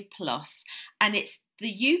Discovery Plus, and it's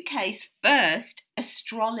the UK's first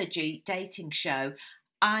astrology dating show.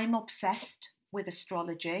 I'm obsessed with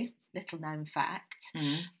astrology, little known fact.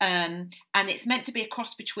 And it's meant to be a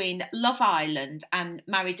cross between Love Island and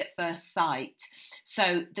Married at First Sight.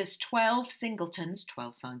 So there's 12 singletons,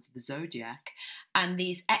 12 signs of the zodiac, and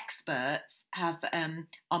these experts are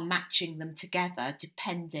matching them together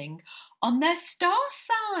depending on their star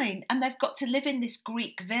sign. And they've got to live in this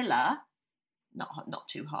Greek villa, not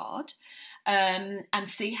too hard, and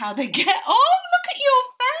see how they get on. Look at your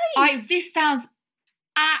face. This sounds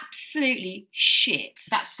absolutely shit.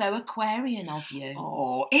 That's so Aquarian of you.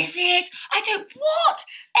 Oh, is it? I don't. What?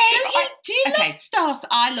 Do you love stars?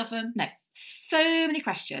 I love them. No. So many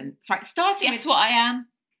questions. Right, starting Guess what I am?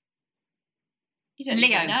 You don't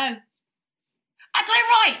Leo. even know. I got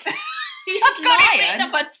it right. You said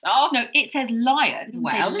lion. No, it says lion. It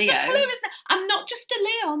Well, say there's Leo. a clue, isn't it? I'm not just a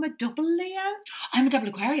Leo. I'm a double Leo. I'm a double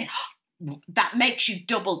Aquarius. That makes you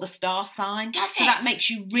double the star sign. Does so it? that makes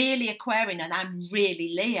you really Aquarian, and I'm really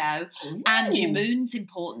Leo. Ooh. And your moon's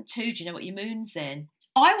important too. Do you know what your moon's in?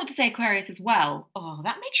 I want to say Aquarius as well. Oh,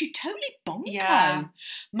 that makes you totally bonko. Yeah.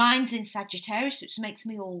 Mine's in Sagittarius, which makes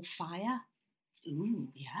me all fire. Ooh.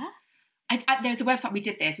 Yeah. There's a website, we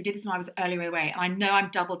did this when I was earlier away, and I know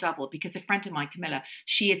I'm double because a friend of mine, Camilla,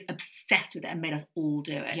 she is obsessed with it and made us all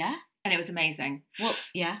do it. Yeah. And it was amazing. Well,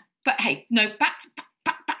 yeah. But hey, no, back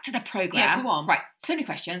to the programme. Yeah, go on. Right, so many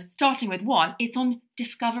questions. Starting with one, it's on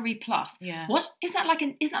Discovery Plus. Yeah. What? Isn't that like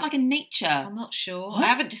a nature? I'm not sure. What? I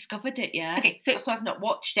haven't discovered it yet. Okay, so I've not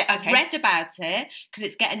watched it. I've Okay. read about it because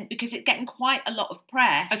it's getting quite a lot of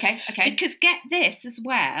press. Okay. Because get this as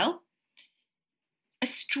well.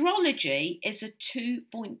 Astrology is a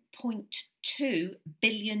 $2.2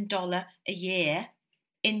 billion a year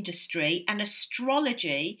industry, and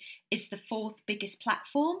astrology is the fourth biggest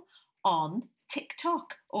platform on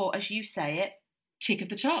TikTok, or as you say it, tick of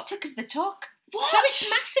the top. tick of the talk. What? So it's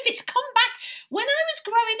massive. It's come back. When I was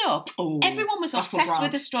growing up, everyone was Russell obsessed with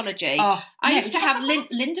Grant. astrology. Oh, I no, used to have Russell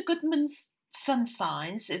Grant? Linda Goodman's Sun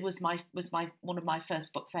Signs. It was my one of my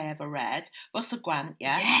first books I ever read. Russell Grant,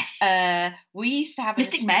 yeah. Yes. We used to have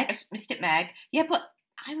Mystic Meg. Mystic Meg. Yeah, but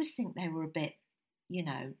I always think they were a bit,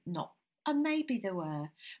 not. And maybe they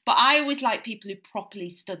were, but I always like people who properly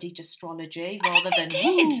studied astrology rather I think than. they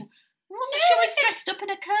did. Ooh, wasn't she always dressed up in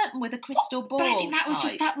a curtain with a crystal ball? But I think that was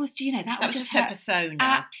type? that was just her persona.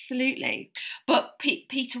 Absolutely. But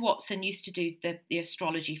Peter Watson used to do the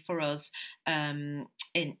astrology for us in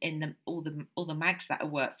all the mags that I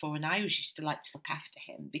worked for, and I always used to like to look after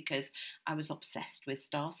him because I was obsessed with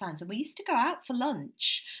star signs, and we used to go out for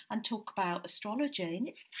lunch and talk about astrology, and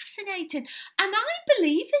it's fascinating, and I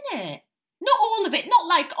believe in it. Not all of it. Not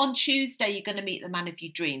like on Tuesday you're going to meet the man of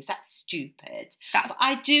your dreams. That's stupid. But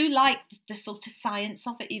I do like the sort of science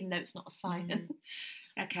of it, even though it's not a science.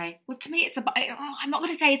 Okay. Well, to me, it's I'm not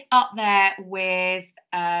going to say it's up there with.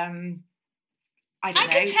 I don't know. I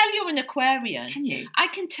can tell you're an Aquarian. Can you? I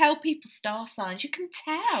can tell people star signs. You can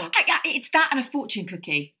tell. It's that and a fortune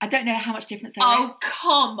cookie. I don't know how much difference there is. Oh,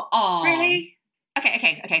 come on. Really?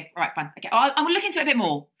 Okay. All right, fine. Okay, I'm going to look into it a bit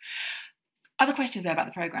more. Other questions there about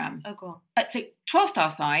the programme? Oh, go on. So 12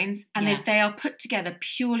 star signs, and Yeah. they are put together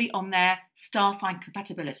purely on their star sign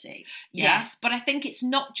compatibility. Yeah? Yes, but I think it's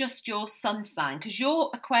not just your sun sign, because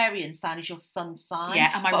your Aquarian sign is your sun sign.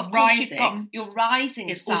 Yeah, and my but of course you've got rising your rising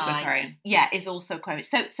is sign. also Aquarian. Yeah, is also Aquarian.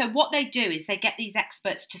 So what they do is they get these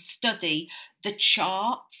experts to study the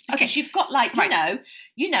charts, because you've got like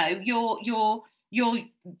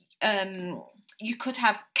you could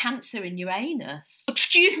have Cancer in Uranus.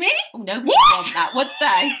 Excuse me? Oh, nobody would want that, would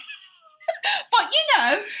they? But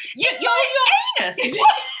your Anus.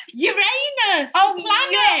 Uranus, Oh,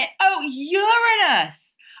 planet. Uranus.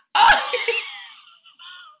 Oh.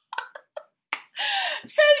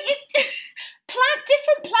 So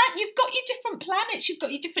different planet. You've got your different planets. You've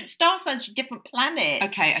got your different star signs. Your different planets.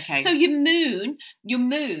 Okay. So your moon.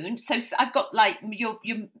 So I've got like your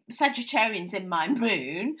Sagittarian's in my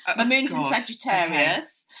moon. My moon's in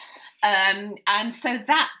Sagittarius. And so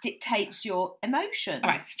that dictates your emotions.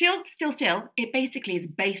 All right. Still. It basically is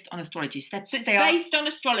based on astrology. So it's based on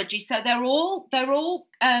astrology. So they're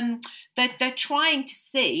trying to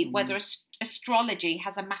see whether astrology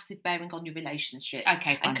has a massive bearing on your relationships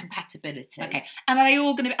and compatibility. Okay, and are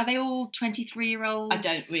they all 23-year-old? I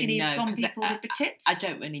don't really know blonde people with big tits? I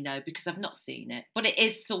don't really know because I've not seen it, but it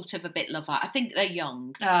is sort of a bit Love Island. I think they're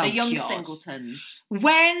young. Oh, they're young God. singletons.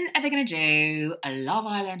 When are they going to do a Love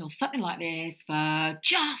Island or something like this for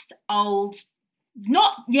just old?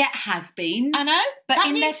 Not yet has-beens. I know, but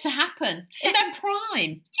that needs to happen. In their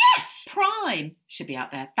prime. Yes. Prime. Should be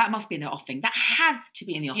out there. That must be in the offing. That has to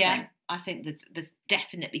be in the offing. Yeah, I think there's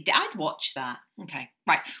definitely... I'd watch that. Okay,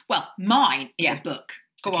 right. Well, mine is a book.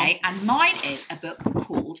 Go on. And mine is a book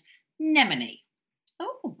called Nemone.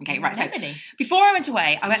 Oh, okay, right. Nemone. So before I went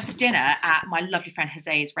away, I went for dinner at my lovely friend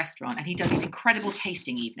Jose's restaurant, and he does these incredible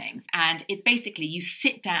tasting evenings. And it's basically you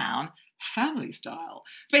sit down family style.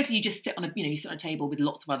 So basically, you just sit on a table with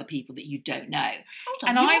lots of other people that you don't know.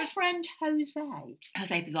 Hold on, your friend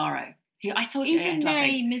Jose Pizarro. I told you, he's a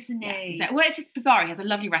name, isn't he? Yeah, well, it's just Pizarro. He has a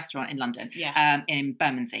lovely restaurant in London, in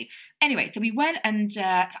Bermondsey. Anyway, so we went and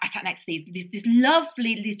I sat next to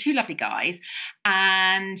these two lovely guys,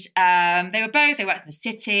 and they worked in the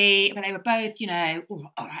city, but they were both,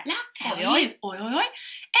 all right, love, how are you? Oi, oi, oi.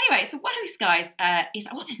 Anyway, so one of these guys is,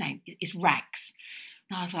 what's his name? It's Rags.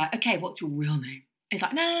 And I was like, okay, what's your real name? He's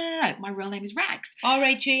like, no, my real name is Rags.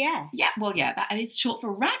 R-A-G-S? Yeah, well, yeah, that is short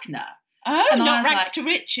for Ragnar. Oh, and not Rags to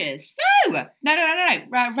Riches. No,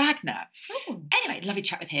 Ragnar. Oh. Anyway, lovely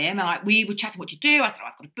chat with him. And we were chatting what you do. I said,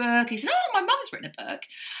 I've got a book. He said, my mum's written a book.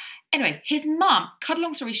 Anyway, his mum, cut a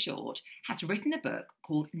long story short, has written a book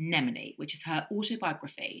called Nemone, which is her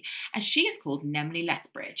autobiography. And she is called Nemone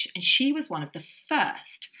Lethbridge. And she was one of the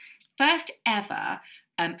first ever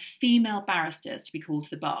female barristers to be called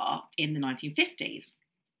to the bar in the 1950s.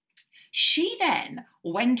 She then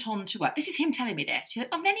went on to work. This is him telling me this.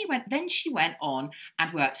 Then she went on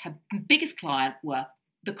and worked. Her biggest client were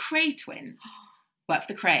the Cray twins. Worked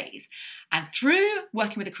for the Crays. And through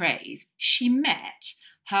working with the Crays, she met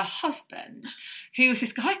her husband, who was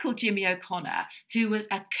this guy called Jimmy O'Connor, who was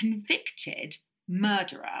a convicted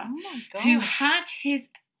murderer. Oh my God. Who had his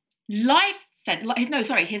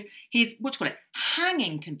his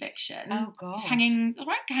hanging conviction. Oh God. His hanging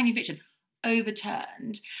conviction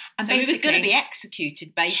overturned. And so he was going to be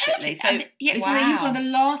executed, basically. He was one of the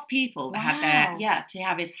last people that had to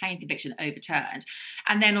have his hanging conviction overturned,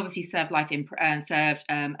 and then obviously served life a life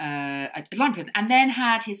in prison, and then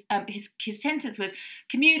had his sentence was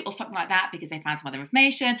commuted or something like that because they found some other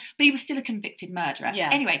information, but he was still a convicted murderer. Yeah.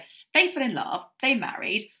 Anyway, they fell in love, they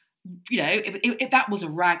married. That was a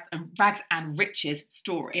rags and riches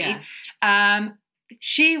story. Yeah.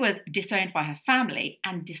 She was disowned by her family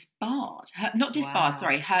and disbarred.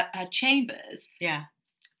 Her chambers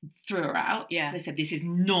threw her out. Yeah. They said, this is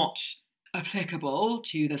not applicable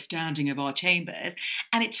to the standing of our chambers.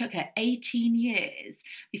 And it took her 18 years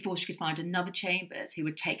before she could find another chambers who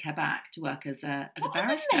would take her back to work as a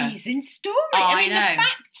barrister. An amazing story. I know. The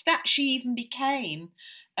fact that she even became,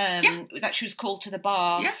 that she was called to the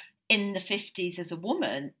bar in the 50s as a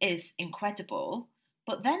woman is incredible.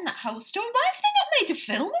 But then that whole story, why have they not made a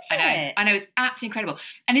film of it? I know, it's absolutely incredible.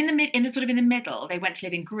 And in the middle, they went to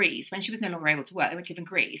live in Greece. When she was no longer able to work, they went to live in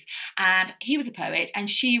Greece. And he was a poet, and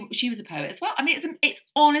she was a poet as well. I mean, it's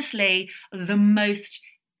honestly the most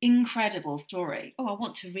incredible story. Oh, I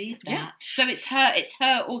want to read that. Yeah. So it's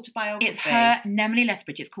her autobiography. It's her Nemone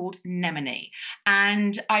Lethbridge. It's called Nemone,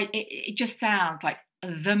 and it just sounds like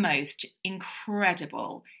the most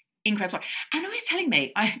incredible story. And he was telling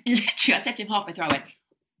me, I said to him halfway through, I went,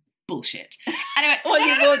 bullshit. Anyway,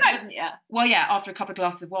 wouldn't you? Well, yeah, after a couple of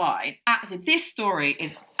glasses of wine, this story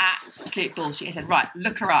is absolute bullshit. He said, right,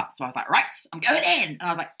 look her up. So I was like, right, I'm going in. And I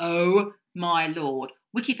was like, oh my Lord.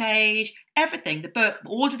 Wiki page, everything, the book,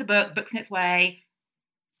 order the book's in its way.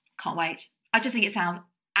 Can't wait. I just think it sounds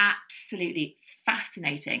absolutely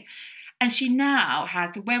fascinating. And she now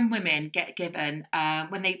has, when women get given,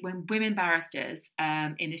 when women barristers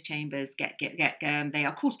in these chambers they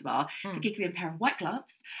are called to the bar, they get given a pair of white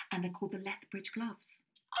gloves, and they're called the Lethbridge gloves.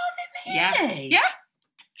 Oh, they really? Yeah,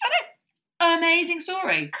 I know. Amazing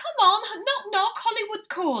story. Come on, knock, Hollywood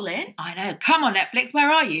calling. I know. Come on, Netflix,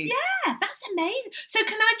 where are you? Yeah, that's amazing. So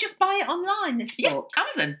can I just buy it online, this book? Yeah,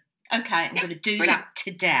 Amazon. Okay, I'm going to do that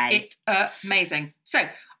today. It's amazing. So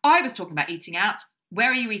I was talking about eating out. Where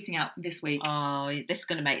are you eating out this week? Oh, this is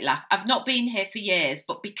going to make you laugh. I've not been here for years,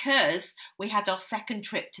 but because we had our second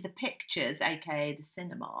trip to the pictures, aka the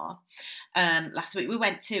cinema, last week we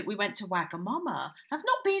went to Wagamama. I've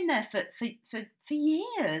not been there for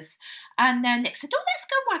years, and then Nick said, "Oh, let's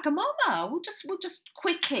go Wagamama. We'll just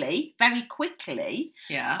very quickly,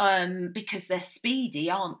 because they're speedy,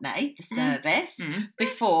 aren't they? The service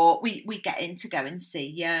before we get in to go and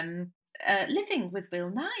see living with Bill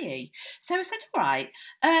Nye. So I said, all right.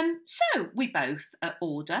 So we both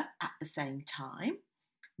order at the same time.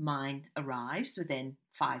 Mine arrives within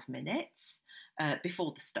 5 minutes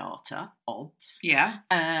before the starter, obvs. Yeah.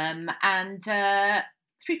 And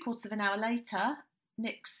 3/4 of an hour later,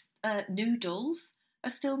 Nick's noodles are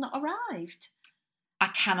still not arrived. I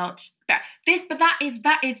cannot bear this, but that is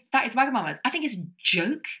Wagamama's. I think it's a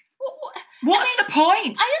joke. What's the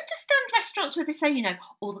point? I understand restaurants where they say, you know,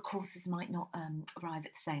 all the courses might not arrive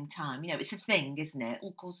at the same time. You know, it's a thing, isn't it?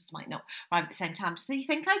 All courses might not arrive at the same time. So you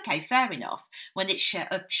think, okay, fair enough, when it's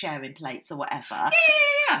sharing plates or whatever.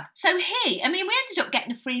 Yeah. So we ended up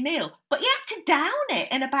getting a free meal, but you had to down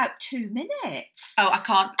it in about 2 minutes. Oh, I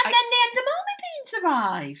can't. And then the edamame beans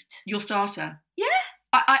arrived. Your starter? Yeah.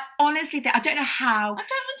 I honestly, I don't know how. I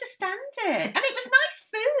don't understand it. And it was nice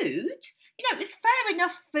food. You know, it was fair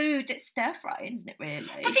enough food. It's stir frying, isn't it, really?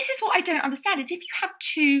 But this is what I don't understand, is if you have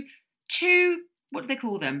two, what do they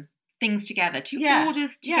call them? Things together, two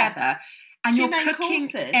orders together, and Two you're main cooking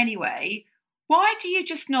courses. Anyway, why do you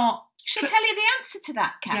just not... Should I tell you the answer to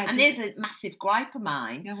that, Kat? Yeah, and there's a massive gripe of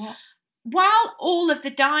mine. You know what? While all of the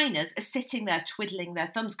diners are sitting there twiddling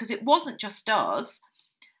their thumbs, because it wasn't just us,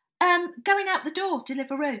 going out the door,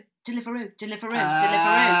 Deliveroo. All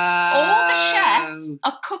the chefs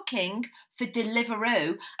are cooking for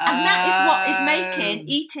Deliveroo, and that is what is making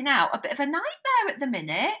eating out a bit of a nightmare at the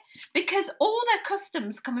minute, because all their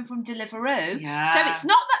customers coming from Deliveroo. Yeah. So it's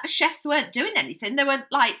not that the chefs weren't doing anything; they were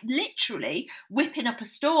like literally whipping up a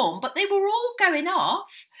storm, but they were all going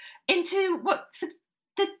off into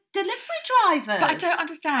the delivery drivers. But I don't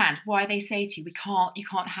understand why they say to you, you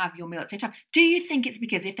can't have your meal at the same time. Do you think it's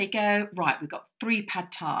because if they go, right, we've got 3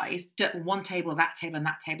 pad thais, one table, that table, and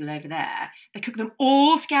that table over there, they cook them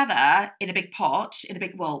all together in a big pot,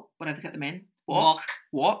 whatever they cook them in,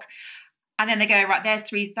 wok, and then they go, right, there's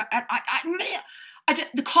 3.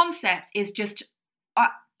 The concept is just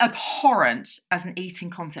abhorrent as an eating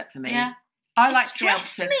concept for me. Yeah. I It like to be able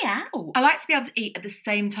stressed me out. I like to be able to eat at the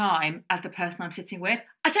same time as the person I'm sitting with.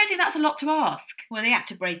 I don't think that's a lot to ask. Well, he had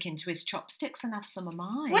to break into his chopsticks and have some of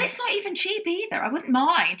mine. Well, it's not even cheap either. I wouldn't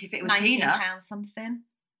mind if it was peanuts. £19 something.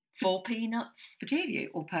 4 peanuts. For 2 of you,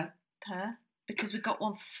 or per? Per. Because we got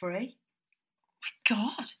one for free. My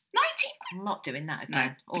God. 19? I'm not doing that No,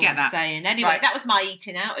 again. forget that. Saying. Anyway, Right. that was my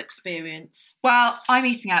eating out experience. Well, I'm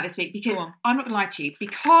eating out this week because Go on. I'm not going to lie to you,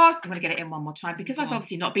 because I'm going to get it in one more time, because Go I've on.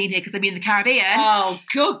 obviously not been here because I've been in the Caribbean. Oh,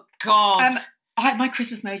 good God. My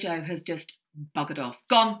Christmas mojo has just buggered off.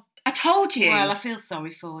 Gone. I told you. Well, I feel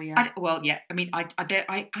sorry for you. I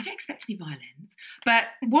don't expect any violins. But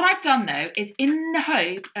what I've done, though, is in the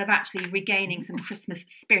hope of actually regaining some Christmas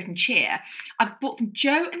spirit and cheer, I've bought some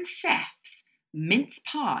Joe and Seth's mince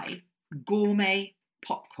pie gourmet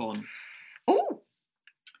popcorn. Oh,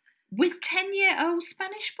 with 10-year-old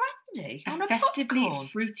Spanish brandy on a festively popcorn.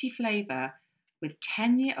 fruity flavour with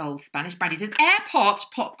 10-year-old Spanish brandy. So it's air-popped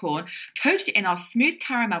popcorn, coated in our smooth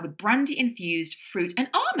caramel with brandy-infused fruit and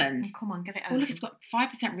almonds. Oh, come on, get it Oh, over. look, it's got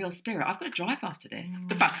 5% real spirit. I've got to drive after this.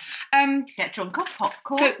 Good fun. Get drunk off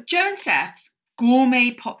popcorn. So Joe and Seth's gourmet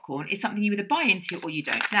popcorn is something you either buy into or you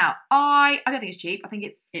don't. Now, I don't think it's cheap. I think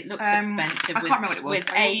it looks expensive. I can't remember what it was.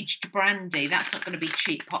 With aged brandy. That's not going to be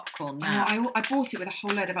cheap popcorn. That. I bought it with a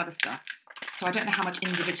whole load of other stuff. So I don't know how much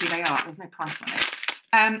individually they are. There's no price on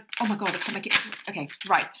it. Oh my God, I can't make it. Okay,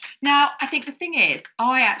 right. Now, I think the thing is,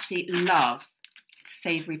 I actually love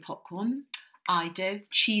savoury popcorn. I do.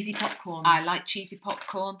 Cheesy popcorn. I like cheesy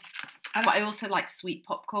popcorn. But I also like sweet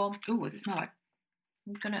popcorn. Oh, what does it smell like?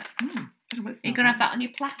 I'm gonna. You're gonna have that on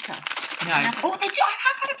your platter. No. Oh, they do. I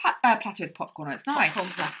have had a platter with popcorn. It's nice.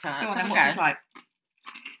 Popcorn platter. Go on, then, what's it like?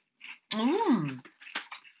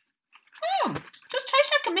 Just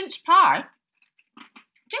tastes like a mince pie.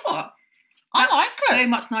 Do you know what? I like it. So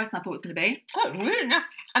much nicer than I thought it was going to be. Oh, really nice.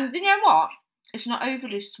 And you know what? It's not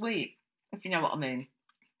overly sweet, if you know what I mean.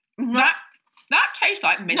 That tastes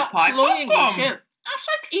like mince not pie cloying popcorn. and shit. That's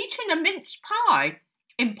like eating a mince pie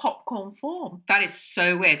in popcorn form. That is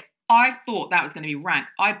so weird. I thought that was going to be rank.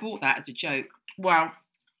 I bought that as a joke. Well,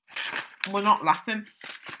 we're not laughing.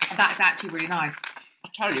 That is actually really nice.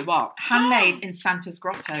 I'll tell you what. Handmade in Santa's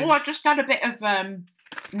Grotto. Oh, I just had a bit of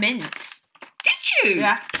mince. Did you?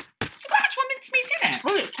 Yeah. It's got actual mince meat in it.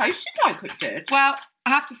 Well, it tasted like it did. Well, I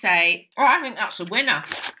have to say... Oh, I think that's a winner.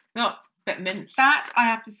 Look, bit of mince. That, I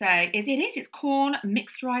have to say, it's corn,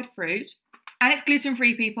 mixed dried fruit, and it's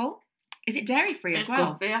gluten-free, people. Is it dairy-free as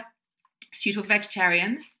well? Good for you. Suitable for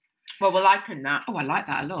vegetarians. Well, we're liking that. Oh, I like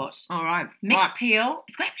that a lot. All right. Mixed peel.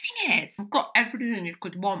 It's got everything in it. It's got everything you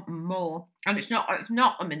could want and more. And it's not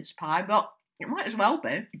a mince pie, but it might as well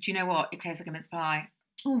be. Do you know what? It tastes like a mince pie.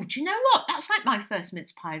 Oh, do you know what? That's like my first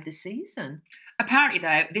mince pie of the season. Apparently,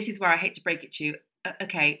 though, this is where I hate to break it to you.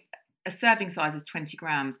 Okay, a serving size of 20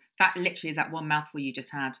 grams. That literally is that one mouthful you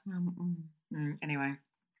just had. Anyway.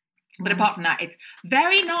 But apart from that, it's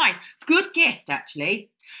very nice. Good gift, actually.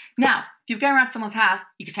 Now, if you go around someone's house,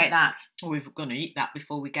 you could take that. Oh, we're going to eat that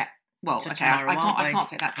before we get to okay, tomorrow, I can't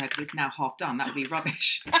take that to her because it's now half done. That would be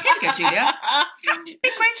rubbish. Here you go, Julia.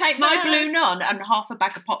 Big great. Take my blue nun and half a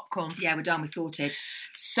bag of popcorn. Yeah, we're done. We're sorted.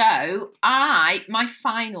 So, my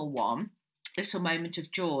final one, little moment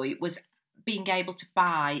of joy, was being able to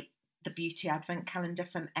buy the beauty advent calendar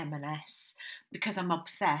from M&S because I'm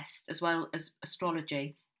obsessed, as well as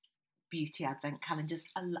astrology. Beauty advent calendars,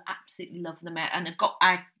 I absolutely love them, and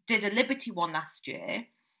I did a Liberty one last year,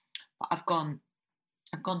 but I've gone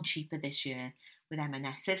cheaper this year with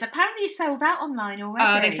M&S's. Apparently sold out online already.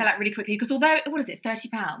 Oh, they sell out really quickly because although, what is it, £30?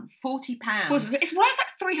 £40. It's worth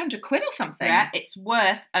like 300 quid or something. Yeah, it's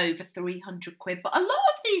worth over 300 quid. But a lot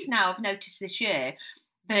of these now I've noticed this year,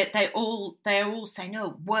 they're all saying,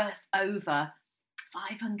 oh, worth over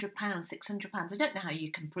 £500, £600. I don't know how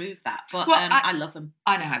you can prove that, but I love them.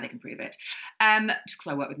 I know how they can prove it. Just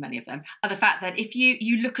because I work with many of them. The fact that if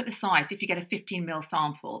you look at the size, if you get a 15ml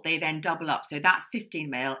sample, they then double up. So that's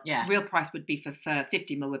 15ml. Yeah. Real price would be for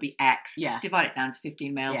 50ml would be X. Yeah. Divide it down to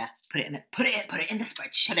 15ml. Yeah. Put it in the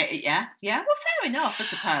spreadsheet. Yeah. Well, fair enough, I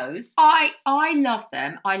suppose. I love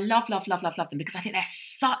them. I love them because I think they're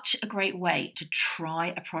such a great way to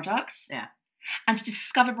try a product. Yeah. And to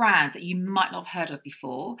discover brands that you might not have heard of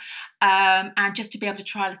before, and just to be able to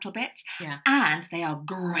try a little bit. Yeah. And they are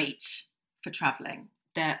great for travelling.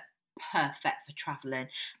 They're perfect for travelling.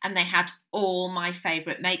 And they had all my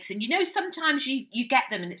favourite makes. And sometimes you get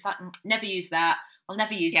them and it's like, never use that. I'll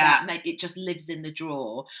never use that. And it just lives in the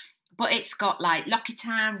drawer. But it's got like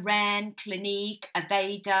L'Occitane, Ren, Clinique,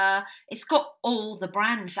 Aveda. It's got all the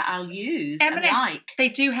brands that I'll use and like. They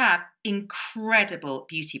do have incredible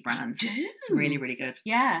beauty brands. They do. Really, really good.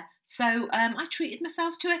 Yeah. So I treated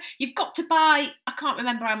myself to it. You've got to buy, I can't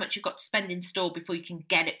remember how much you've got to spend in store before you can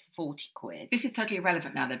get it for 40 quid. This is totally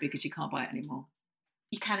irrelevant now though because you can't buy it anymore.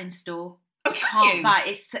 You can in store. Oh, you can't buy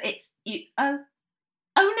it.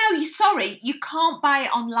 Sorry. You can't buy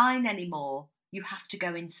it online anymore. You have to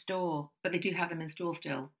go in store. But they do have them in store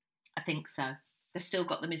still. I think so. They've still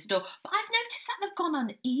got them in store. But I've noticed that they've gone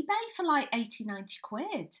on eBay for like 80, 90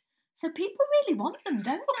 quid. So people really want them,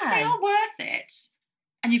 don't they? They are worth it.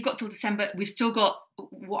 And you've got till December. We've still got,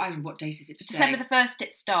 what date is it today? December the 1st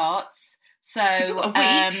it starts. So you've got a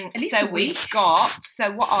week. At least a week. We've got,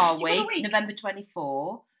 so what are we? November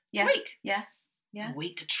 24. Yeah. A week. Yeah. A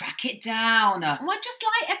week to track it down. Well, just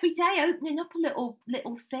like every day opening up a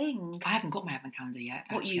little thing. I haven't got my advent calendar yet.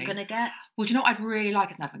 What are you going to get? Well, do you know what I'd really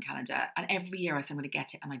like as an advent calendar? And every year I say I'm going to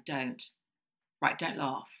get it and I don't. Right, don't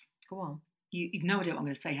laugh. Go on. You've no idea what I'm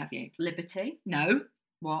going to say, have you? Liberty? No.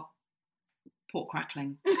 What? Pork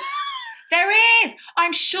crackling. There is!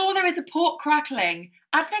 I'm sure there is a pork crackling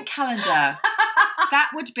advent calendar.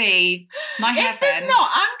 That would be my heaven. If there's not,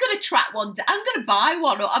 I'm going to track one. I'm going to buy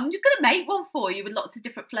one, or I'm just going to make one for you with lots of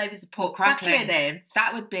different flavours of pork crackling in.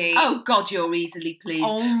 That would be... Oh, God, you're easily pleased.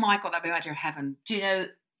 Oh, my God, that'd be my dear heaven. Do you know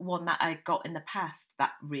one that I got in the past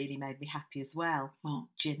that really made me happy as well? What?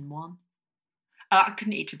 Gin one. I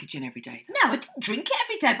couldn't drink a gin every day. No, I didn't drink it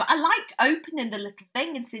every day, but I liked opening the little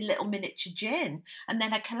thing and seeing little miniature gin. And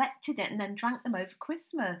then I collected it and then drank them over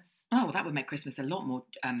Christmas. Oh, well, that would make Christmas a lot more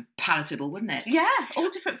palatable, wouldn't it? Yeah, all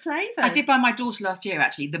different flavours. I did buy my daughter last year,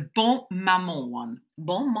 actually, the Bon Maman one.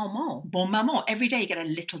 Bon Maman? Bon Maman. Every day you get a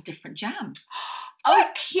little different jam. Oh,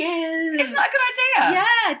 cute. Isn't that a good idea?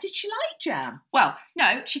 Yeah. Did she like jam? Well,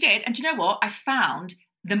 no, she did. And do you know what? I found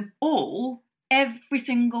them all, every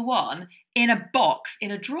single one, in a box in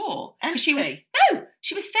a drawer. Empty?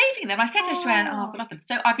 She was saving them. I said to her, she went, I've got nothing.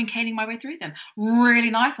 So I've been caning my way through them. Really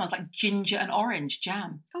nice ones, like ginger and orange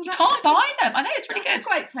jam. You can't buy them. I know, it's really good. It's a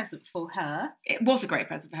great present for her. It was a great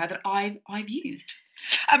present for her that I've used.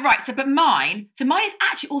 Right, so mine is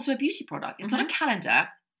actually also a beauty product. It's not a calendar.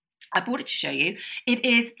 I bought it to show you. It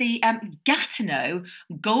is the Gatineau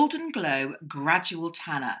Golden Glow Gradual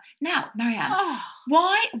Tanner. Now, Marianne,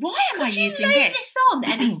 why am I using this? Could you lay this on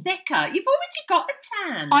any thicker? You've already got the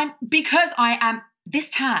tan.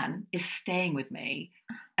 This tan is staying with me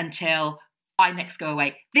until I next go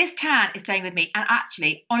away. This tan is staying with me. And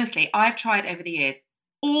actually, honestly, I've tried over the years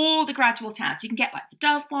all the gradual tans. You can get like the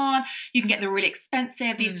Dove one. You can get the really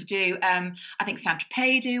expensive. They used to do, I think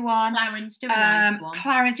Saint-Tropez do one. Clarins do a nice one.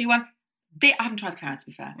 Clarins do one. I haven't tried the Clarins, to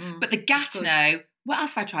be fair. But the Gatineau, what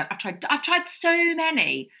else have I tried? I've tried so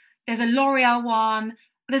many. There's a L'Oreal one.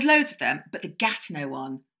 There's loads of them. But the Gatineau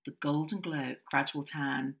one, the Golden Glow Gradual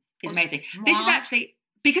Tan is What's- amazing. What? This is actually,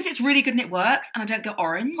 because it's really good and it works, and I don't get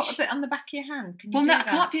orange. Put a bit on the back of your hand. Can you Well, do no, that?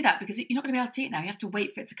 I can't do that because you're not going to be able to see it now. You have to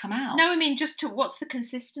wait for it to come out. No, I mean, just to, what's the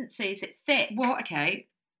consistency? Is it thick? Well, okay.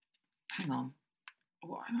 Hang on.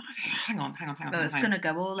 Hang on. Oh, it's going to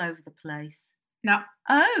go all over the place. Now,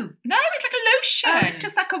 Oh. no, it's like a lotion. Oh, it's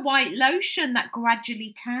just like a white lotion that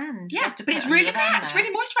gradually tans. You Yeah, have to but put it's it on really your good. hand It's now.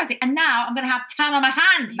 really moisturising. And now I'm going to have tan on my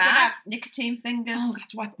hand, You're going to have Matt. nicotine fingers. Oh, I'm going to have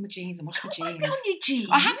to wipe on my jeans and wash my Wipe jeans. it on your jeans.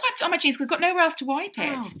 I have wiped it on my jeans because I've got nowhere else to wipe it.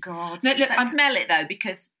 Oh, God. No, look, Let's smell it, though,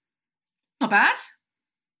 because... Not bad.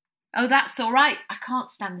 Oh, that's all right. I can't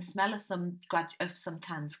stand the smell of some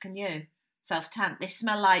tans, can you? Self-tan. They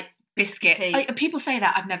smell like Biscuits. biscuity. People say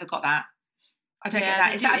that. I've never got that. I don't get that.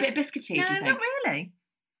 they Is do. that a bit biscuity, No, do you think? not really.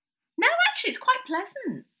 No, actually, it's quite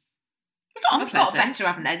pleasant. It's not They've got unpleasant. better,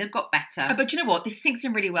 haven't they? They've got better. But you know what? This sinks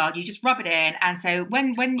in really well. You just rub it in, and so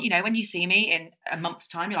when you see me in a month's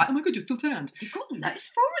time, you're like, oh my God, you're still tanned. You've got loads,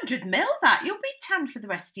 400 ml that. You'll be tanned for the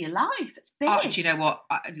rest of your life. It's big. Oh, do you know what?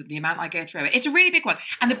 The amount I go through it. It's a really big one.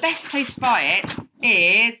 And the best place to buy it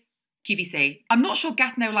is QVC. I'm not sure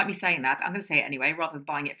Gatineau will like me saying that, but I'm going to say it anyway, rather than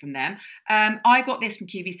buying it from them. I got this from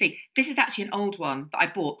QVC. This is actually an old one that I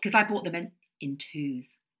bought, because I bought them in twos.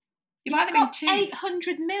 You buy them in got twos.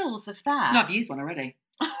 800 mils of that. No, I've used one already.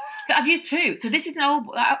 I've used two. So this is an old.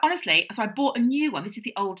 Honestly, so I bought a new one. This is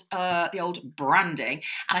the old branding,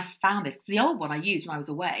 and I found this. The old one I used when I was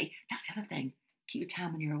away. That's the other thing. Keep your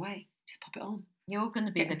tan when you're away. Just pop it on. You're going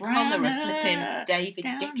to be Get the colour of browner, flipping David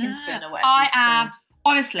downer. Dickinson or whatever I he's am. called.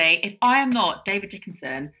 Honestly, if I am not David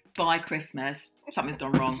Dickinson by Christmas, something's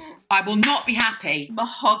gone wrong. I will not be happy.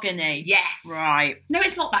 Mahogany. Yes. Right. No,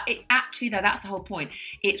 it's not that. It actually, though, that's the whole point.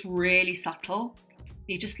 It's really subtle.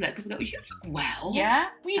 You just look, people go, you look well. Yeah.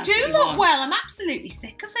 Well, you That's do what you look want. well. I'm absolutely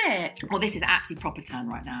sick of it. Well, this is actually proper tan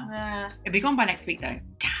right now. Yeah. It'll be gone by next week, though.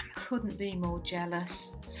 Damn. Couldn't be more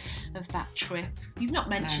jealous of that trip. You've not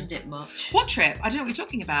mentioned it much. What trip? I don't know what you're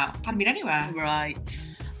talking about. Haven't been anywhere. Right.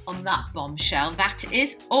 On that bombshell, that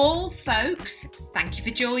is all, folks. Thank you for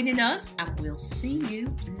joining us, and we'll see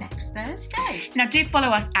you next Thursday. Now, do follow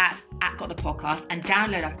us at Got the Podcast and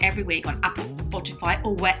download us every week on Apple, Spotify,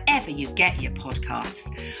 or wherever you get your podcasts.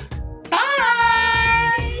 Bye!